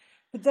related.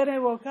 But then I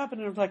woke up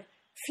and I was like,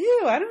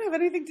 phew, I don't have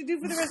anything to do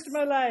for the rest of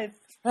my life.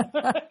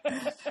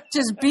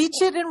 Just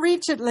beach it and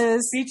reach it,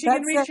 Liz. Reaching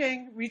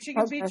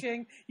and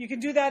beaching. You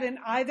can do that in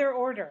either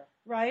order,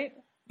 right?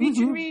 Beach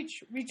and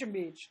reach and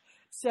beach.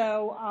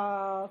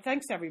 So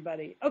thanks,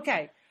 everybody.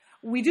 Okay.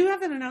 We do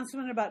have an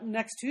announcement about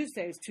next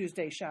Tuesday's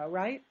Tuesday show,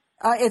 right?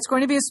 It's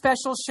going to be a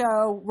special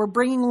show. We're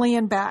bringing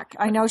Lian back.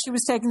 I know she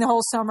was taking the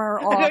whole summer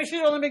off. I know she's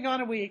only been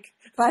gone a week.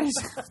 But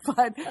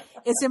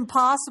it's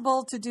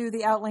impossible to do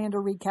the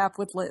Outlander recap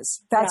with Liz.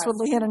 That's what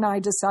Lian and I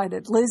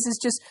decided. Liz is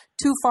just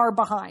too far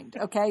behind.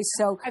 Okay,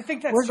 so I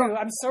think that's true.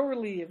 I'm so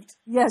relieved.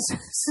 Yes,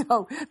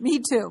 so me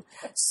too.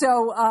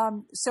 So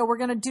we're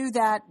going to do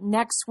that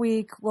next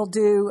week. We'll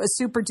do a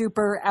super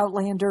duper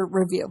Outlander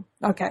review.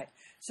 Okay.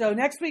 So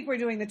next week we're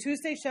doing the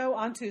Tuesday show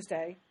on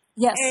Tuesday.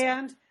 Yes,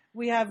 and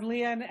we have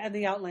Lian and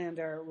the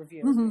Outlander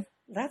review.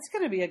 That's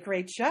going to be a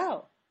great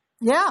show.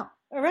 Yeah.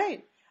 All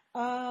right.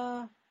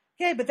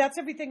 Okay, but that's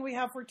everything we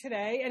have for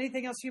today.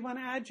 Anything else you want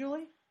to add,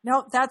 Julie?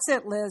 No, that's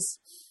it, Liz.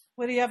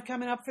 What do you have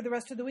coming up for the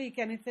rest of the week?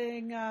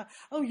 Anything?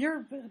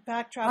 You're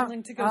back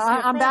traveling to go see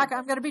I'm back.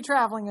 I'm going to be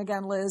traveling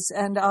again, Liz,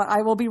 and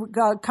I will be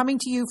coming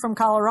to you from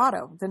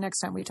Colorado the next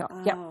time we talk.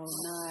 Oh,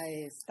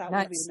 nice. That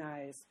would be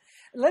nice.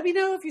 Let me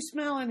know if you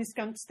smell any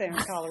skunks there in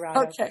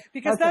Colorado.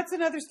 Because that's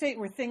another state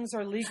where things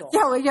are legal.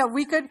 Yeah,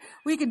 we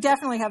could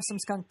definitely have some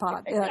skunk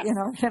pot,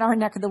 in our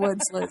neck of the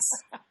woods, Liz.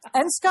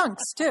 And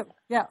skunks too.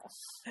 Yeah.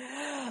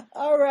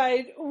 All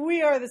right.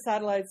 We are the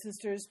Satellite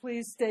Sisters.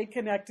 Please stay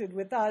connected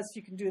with us.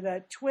 You can do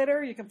that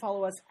Twitter. You can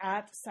follow us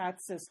at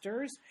Sat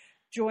Sisters.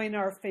 Join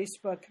our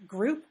Facebook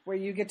group where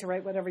you get to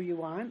write whatever you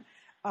want.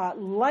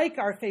 Like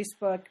our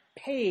Facebook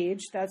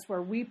page. That's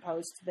where we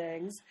post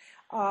things.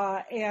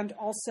 And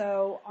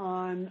also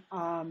on,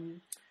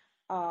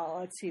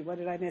 let's see, what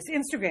did I miss?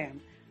 Instagram.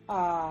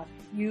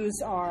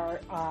 Use our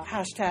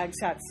hashtag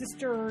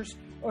SatSisters,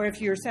 or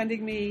if you're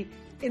sending me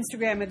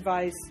Instagram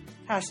advice,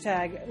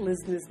 hashtag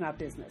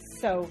LizNisNotBusiness.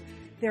 So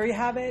there you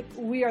have it.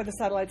 We are the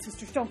Satellite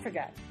Sisters. Don't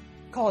forget,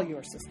 call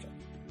your sister.